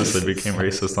not racist, I became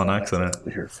racist on accident.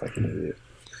 You're a fucking idiot.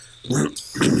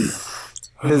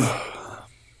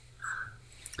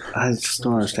 I just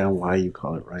don't understand why you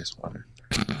call it rice water.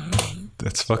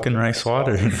 It's fucking rice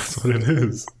water. That's what it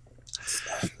is.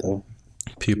 Though.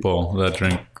 People that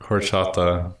drink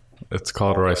horchata, it's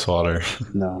called rice water.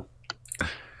 No.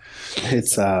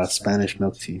 It's Spanish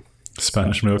milk tea.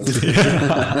 Spanish milk tea.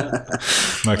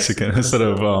 Mexican instead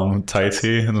of Thai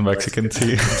tea and Mexican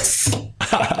tea.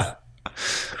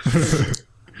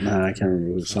 Nah, I can't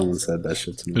remember. Someone said that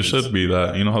shit to me. It should be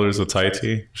that. You know how there's a Thai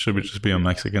tea? Should be just be a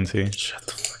Mexican tea. Shut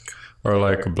the fuck up. Or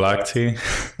like a black tea.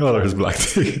 Oh, there's black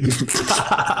tea.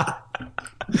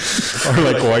 Or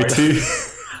like white tea.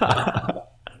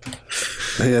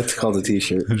 Yeah, it's called a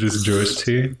t-shirt. Just Jewish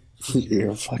tea. You're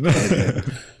a fucking idiot.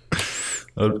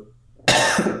 That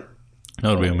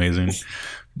would be amazing.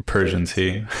 Persian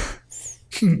tea.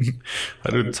 How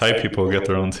do Thai people get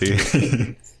their own tea?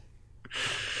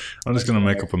 I'm just gonna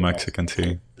make up a Mexican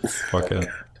tea. Fuck it.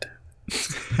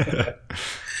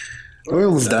 We're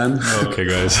almost done. Okay,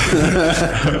 guys.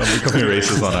 I'm becoming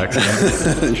racist on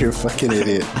accident. You're a fucking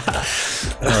idiot.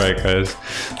 All right, guys.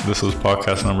 This was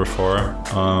podcast number 4.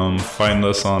 Find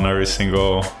us on every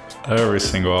single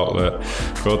outlet.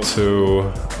 Go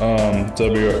to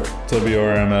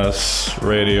WRMS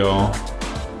Radio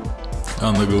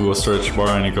on the Google search bar,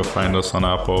 and you can find us on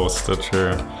Apple,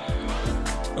 Stitcher,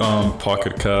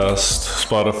 Pocket Cast,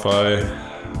 Spotify.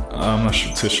 I'm not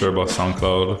too sure about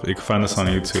SoundCloud. You can find us on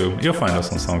YouTube. You'll find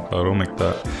us on SoundCloud. We'll make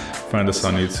that. Find us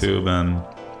on YouTube, and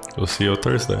we'll see you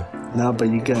Thursday. No, but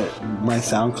you got my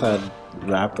SoundCloud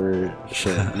rapper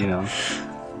shit, you know.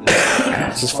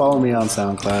 Just follow me on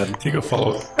SoundCloud. You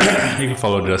can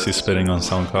follow Jesse Spitting on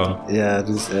SoundCloud. Yeah,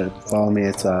 just follow me.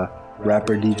 It's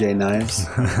rapper DJ Knives.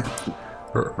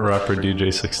 Rapper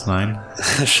DJ 69.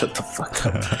 Shut the fuck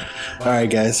up. All right,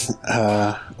 guys.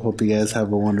 Hope you guys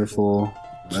have a wonderful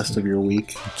rest of your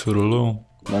week. Toodaloo.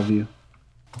 Love you.